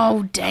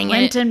 Oh, dang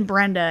Clint it. and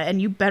Brenda, and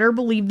you better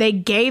believe they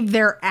gave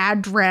their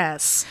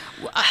address.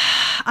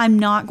 I'm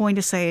not going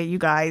to say it, you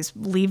guys.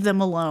 Leave them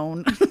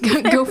alone.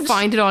 Go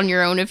find it on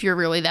your own if you're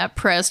really that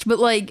pressed. But,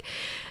 like,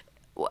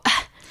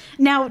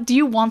 Now, do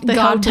you want the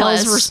God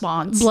hotel's bless,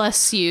 response?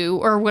 bless you,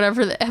 or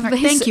whatever.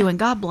 Thank you and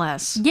God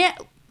bless. Yeah.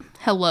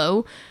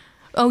 Hello.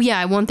 Oh, yeah,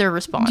 I want their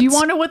response. Do you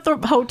want to know what the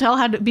hotel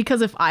had to,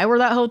 because if I were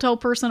that hotel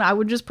person, I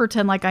would just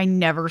pretend like I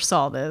never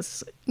saw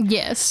this.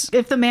 Yes.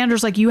 If the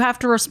manager's like, you have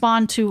to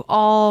respond to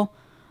all,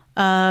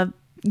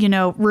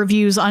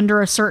 reviews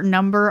under a certain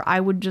number, I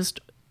would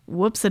just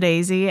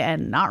whoops-a-daisy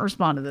and not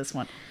respond to this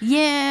one.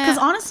 Yeah. Because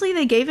honestly,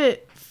 they gave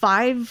it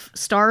 5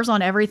 stars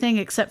on everything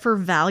except for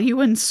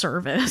value and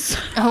service.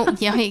 Oh,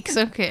 yikes.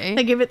 Okay.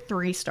 They give it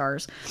 3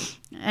 stars.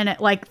 And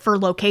it, like, for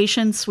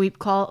location, sleep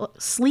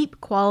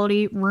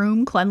quality,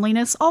 room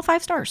cleanliness, all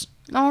 5 stars.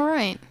 All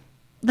right.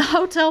 The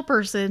hotel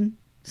person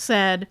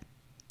said,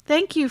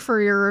 "Thank you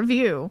for your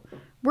review.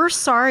 We're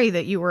sorry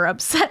that you were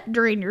upset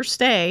during your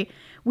stay.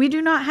 We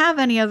do not have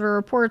any other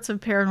reports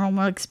of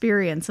paranormal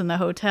experience in the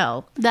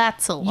hotel."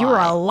 That's a lie. You're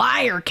a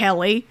liar,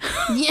 Kelly.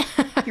 Yeah.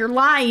 You're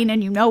lying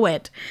and you know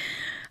it.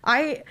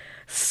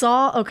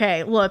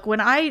 Look,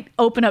 when I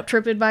open up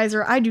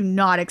TripAdvisor, I do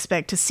not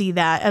expect to see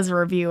that as a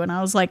review. And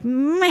I was like,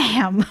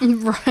 ma'am.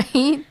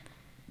 Right.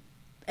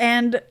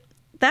 And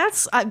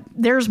there's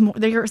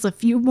a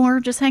few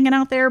more just hanging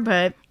out there,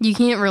 but You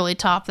can't really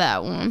top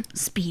that one.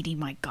 Speedy,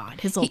 my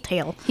God, his little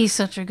tail. He's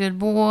such a good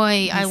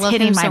boy. I love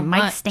hitting him my so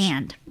mic much.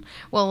 stand.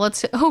 Well,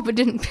 let's hope it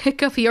didn't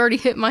pick up. He already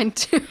hit mine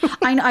too.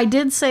 I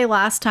did say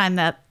last time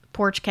that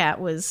Porch Cat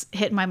was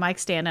hitting my mic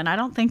stand, and I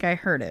don't think I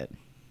heard it.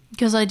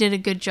 Because I did a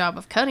good job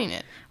of cutting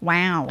it.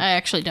 Wow. I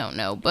actually don't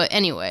know. But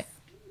anyway.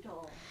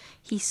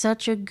 He's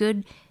such a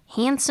good,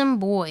 handsome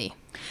boy.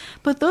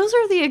 But those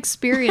are the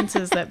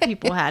experiences that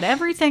people had.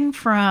 Everything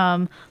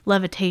from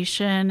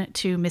levitation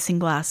to missing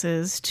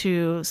glasses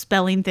to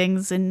spelling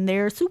things in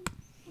their soup.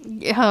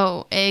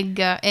 Oh, eggs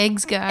guy.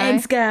 Eggs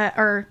guy,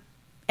 yeah.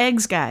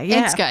 Eggs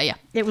guy, yeah.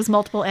 It was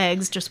multiple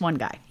eggs, just one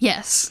guy.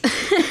 Yes.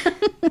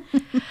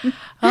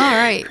 All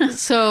right.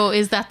 So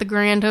is that the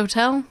Grand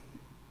Hotel?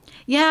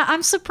 Yeah,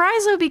 I'm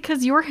surprised though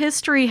because your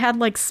history had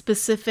like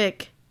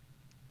specific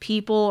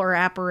people or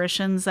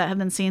apparitions that have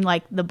been seen,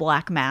 like the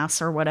Black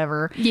Mass or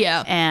whatever.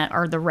 Yeah.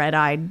 Or the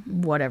red-eyed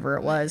whatever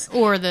it was.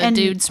 Or the And-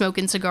 dude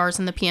smoking cigars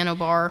in the piano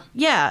bar.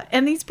 Yeah,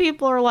 and these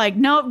people are like,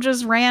 nope,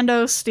 just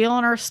randos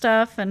stealing our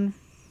stuff and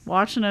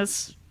watching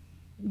us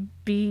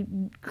be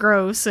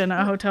gross in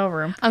a hotel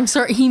room. I'm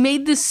sorry, he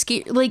made this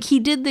like he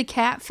did the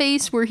cat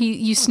face where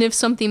you sniff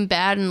something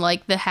bad and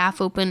like the half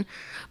open,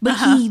 but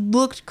he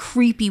looked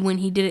creepy when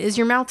he did it. Is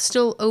your mouth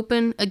still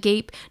open,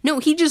 agape? No,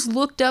 he just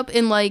looked up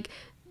and like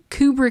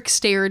Kubrick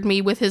stared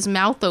me with his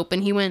mouth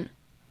open. He went,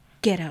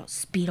 Get out,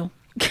 Speedle.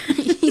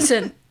 he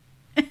said,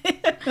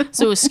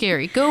 so it was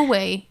scary. Go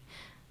away.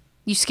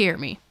 You scare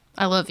me.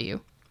 I love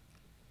you.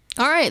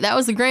 All right, that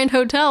was the Grand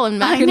Hotel in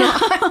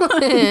Mackinac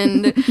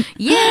Island.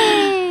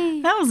 Yay!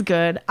 That was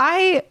good.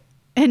 I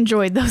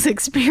enjoyed those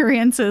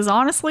experiences.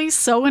 Honestly,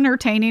 so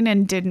entertaining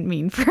and didn't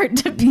mean for it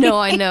to be. No,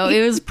 I know.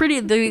 It was pretty,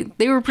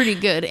 they were pretty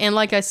good. And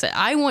like I said,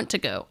 I want to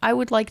go. I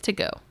would like to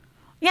go.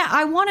 Yeah,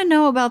 I want to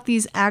know about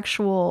these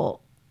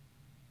actual...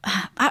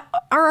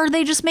 are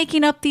they just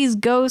making up these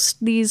ghosts,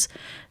 these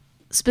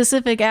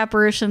specific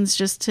apparitions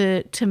just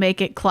to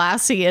make it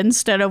classy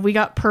instead of we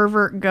got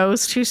pervert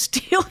ghosts who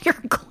steal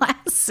your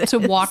glasses? To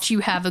watch you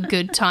have a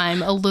good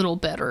time a little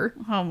better.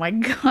 Oh my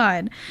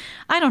God.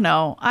 I don't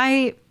know.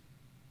 I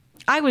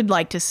would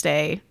like to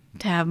stay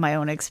to have my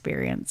own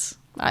experience.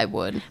 I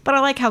would. But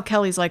I like how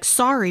Kelly's like,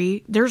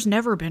 sorry, there's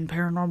never been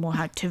paranormal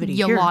activity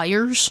You here.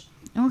 liars.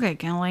 Okay,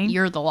 Kelly.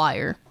 You're the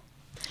liar.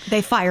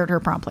 They fired her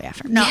promptly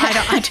after. No,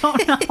 I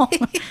don't know.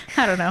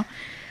 I don't know.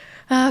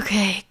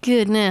 Okay,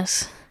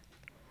 goodness.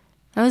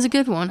 That was a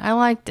good one. I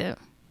liked it.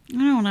 I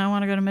don't know. I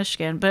want to go to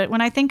Michigan. But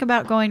when I think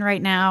about going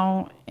right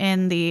now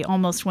in the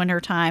almost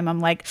winter time, I'm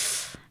like,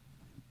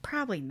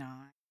 probably not.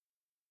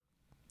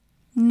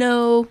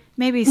 No.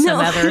 Maybe some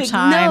other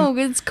time. No,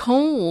 it's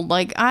cold.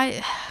 Like,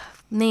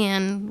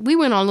 man, we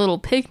went on a little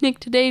picnic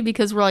today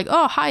because we're like,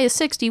 oh, high is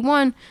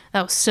 61.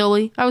 That was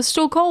silly. I was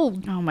still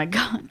cold. Oh my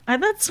God.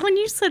 That's when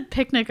you said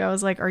picnic, I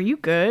was like, are you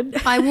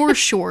good? I wore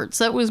shorts.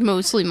 That was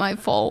mostly my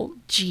fault.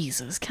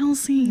 Jesus,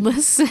 Kelsey.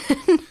 Listen.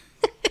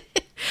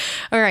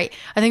 All right.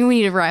 I think we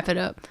need to wrap it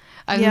up.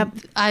 Yep.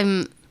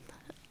 I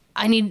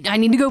need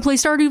to go play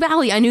Stardew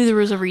Valley. I knew there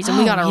was a reason.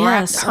 We gotta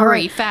yes. wrap. Hurry,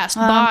 Alright. fast.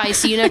 Bye.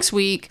 See you next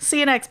week. See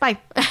you next. Bye.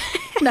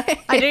 No,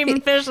 I didn't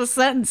even finish the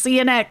sentence. See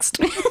you next.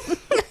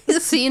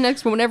 See you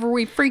next whenever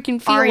we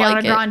freaking feel Ariana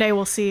like Grande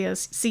will see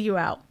you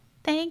out.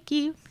 Thank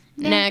you.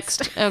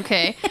 Next.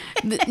 Okay.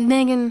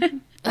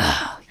 Megan,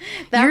 That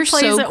you're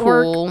plays so at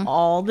cool. work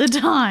all the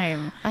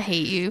time. I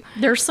hate you.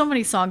 There's so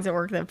many songs at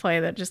work that play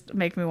that just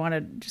make me want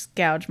to just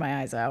gouge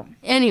my eyes out.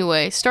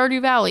 Anyway,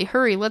 Stardew Valley.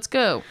 Hurry, let's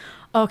go.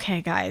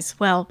 Okay, guys.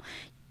 Well,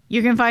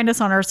 you can find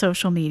us on our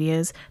social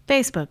medias,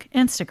 Facebook,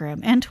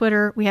 Instagram, and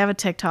Twitter. We have a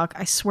TikTok.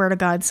 I swear to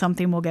God,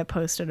 something will get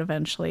posted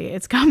eventually.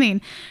 It's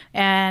coming.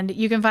 And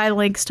you can find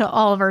links to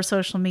all of our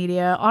social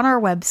media on our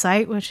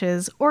website, which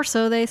is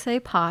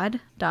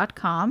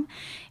orsotheysaypod.com.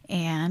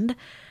 And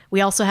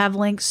we also have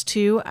links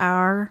to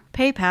our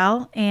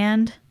PayPal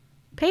and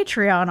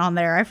Patreon on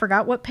there. I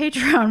forgot what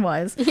Patreon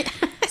was.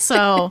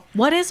 So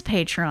what is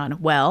Patreon?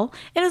 Well,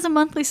 it is a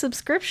monthly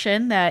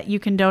subscription that you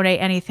can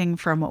donate anything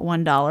from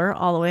 $1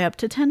 all the way up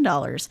to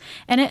 $10.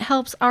 And it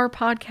helps our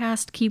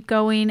podcast keep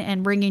going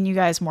and bringing you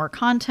guys more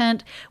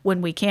content when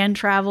we can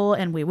travel,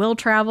 and we will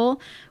travel.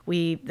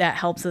 That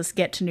helps us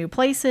get to new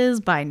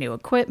places, buy new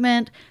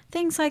equipment,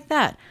 things like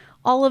that.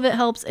 All of it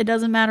helps. It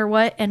doesn't matter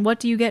what. And what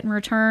do you get in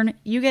return?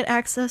 You get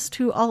access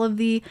to all of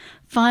the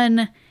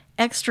fun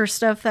extra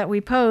stuff that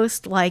we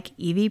post, like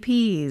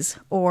EVPs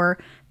or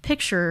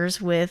pictures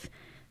with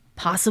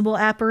possible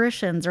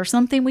apparitions or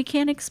something we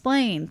can't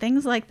explain,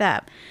 things like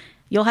that.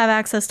 You'll have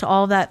access to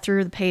all of that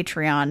through the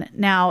Patreon.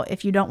 Now,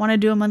 if you don't want to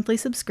do a monthly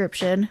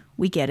subscription,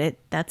 we get it.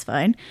 That's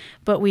fine.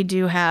 But we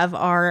do have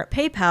our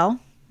PayPal,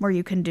 where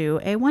you can do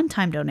a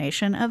one-time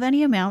donation of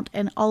any amount,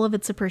 and all of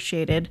it's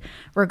appreciated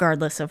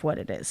regardless of what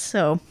it is.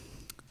 So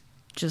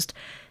just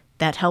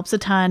that helps a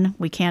ton.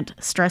 We can't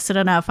stress it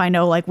enough. I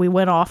know, like, we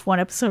went off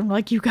one episode and we're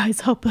like, you guys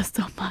help us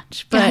so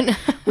much, but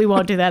we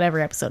won't do that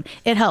every episode.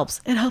 It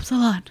helps. It helps a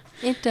lot.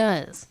 It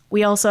does.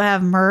 We also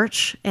have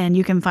merch, and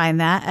you can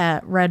find that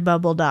at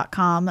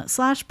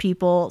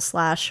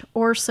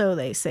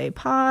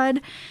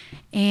redbubble.com/people/orsotheysaypod.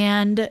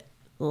 And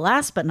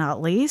last but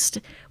not least,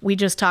 we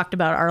just talked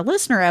about our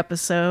listener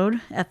episode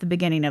at the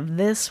beginning of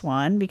this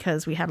one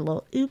because we had a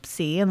little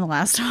oopsie in the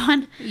last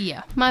one.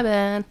 Yeah, my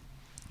bad.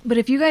 But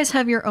if you guys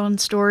have your own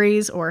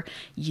stories, or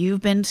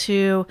you've been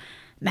to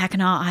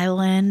Mackinac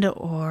Island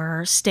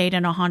or stayed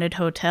in a haunted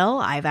hotel,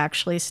 I've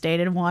actually stayed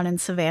in one in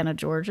Savannah,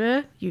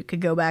 Georgia. You could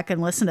go back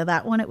and listen to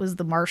that one. It was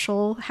the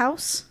Marshall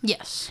House.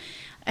 Yes.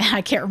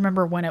 I can't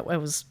remember when it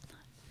was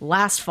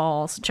last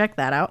fall, so check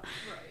that out.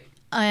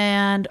 Or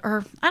I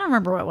don't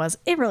remember what it was.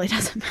 It really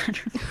doesn't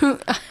matter.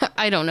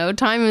 I don't know.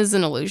 Time is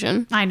an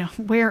illusion. I know.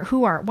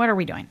 What are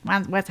we doing?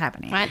 What's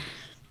happening? What?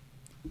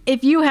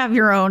 If you have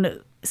your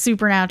own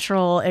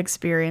supernatural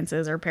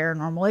experiences or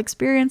paranormal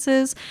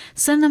experiences,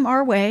 send them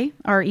our way.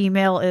 Our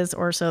email is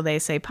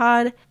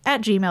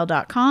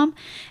orsotheysaypod@gmail.com.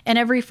 And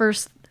every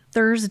first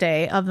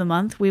Thursday of the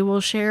month, we will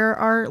share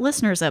our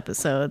listeners'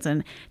 episodes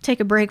and take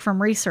a break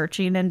from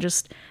researching and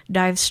just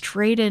dive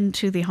straight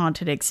into the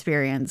haunted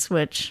experience,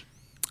 which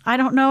I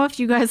don't know if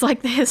you guys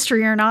like the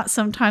history or not.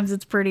 Sometimes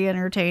it's pretty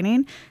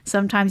entertaining.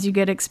 Sometimes you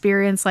get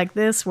experience like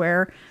this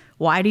where,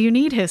 why do you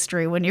need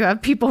history when you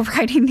have people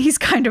writing these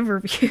kind of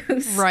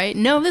reviews? Right.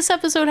 No, this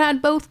episode had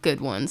both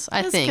good ones,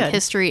 I That's think. good.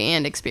 History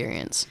and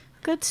experience.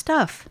 Good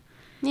stuff.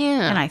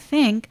 Yeah. And I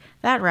think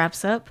that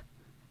wraps up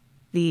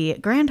the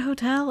Grand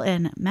Hotel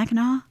in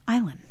Mackinac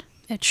Island.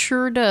 It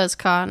sure does,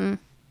 Cotton.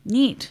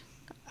 Neat.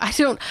 I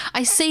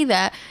say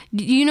that.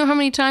 Do you know how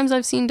many times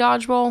I've seen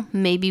Dodgeball?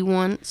 Maybe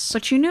once.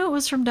 But you knew it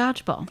was from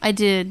Dodgeball. I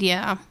did,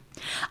 yeah.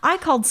 I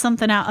called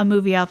a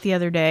movie out the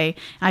other day.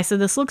 I said,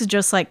 this looks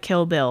just like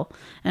Kill Bill.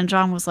 And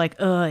John was like,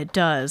 it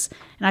does.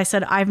 And I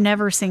said, I've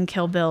never seen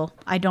Kill Bill.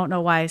 I don't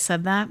know why I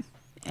said that.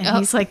 And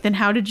he's like, then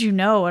how did you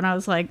know? And I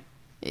was like,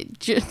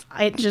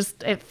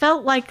 it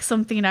felt like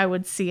something I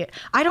would see it.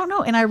 I don't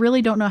know. And I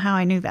really don't know how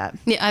I knew that.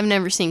 Yeah, I've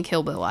never seen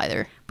Kill Bill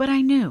either. But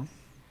I knew.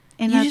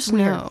 And You that's just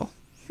weird. know.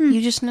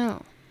 You just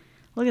know.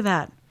 Look at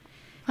that.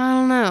 I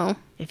don't know.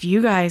 If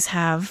you guys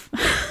have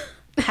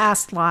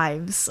past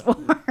lives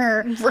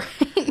or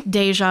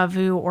deja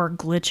vu or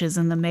glitches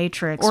in the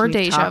Matrix. Or we've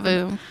deja talked-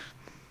 vu.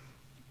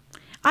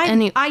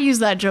 I use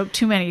that joke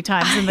too many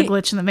times in the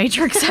Glitch in the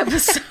Matrix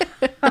episode.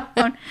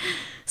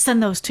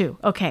 Send those too.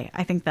 Okay,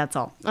 I think that's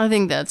all. I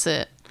think that's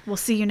it. We'll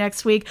see you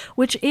next week,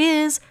 which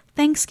is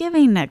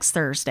Thanksgiving next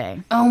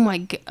Thursday. Oh my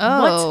god.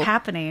 Oh, What's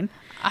happening?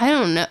 I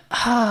don't know.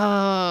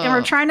 Oh. And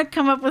we're trying to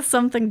come up with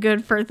something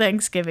good for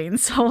Thanksgiving,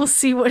 so we'll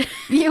see what.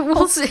 Yeah,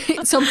 we'll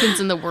see. Something's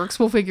in the works.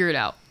 We'll figure it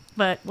out.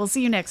 But we'll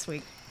see you next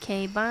week.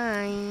 Okay,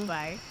 bye.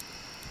 Bye.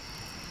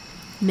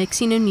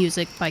 Mixing and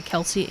music by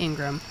Kelsey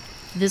Ingram.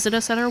 Visit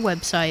us at our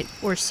website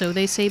or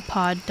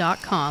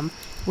sotheysaypod.com,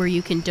 where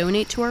you can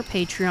donate to our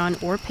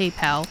Patreon or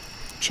PayPal,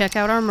 check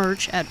out our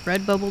merch at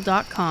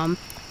redbubble.com,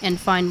 and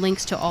find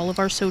links to all of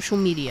our social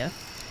media.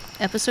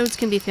 Episodes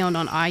can be found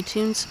on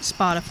iTunes,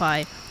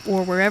 Spotify,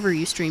 or wherever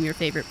you stream your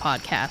favorite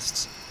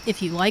podcasts.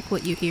 If you like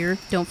what you hear,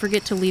 don't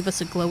forget to leave us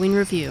a glowing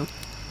review.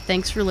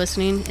 Thanks for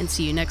listening, and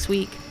see you next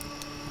week.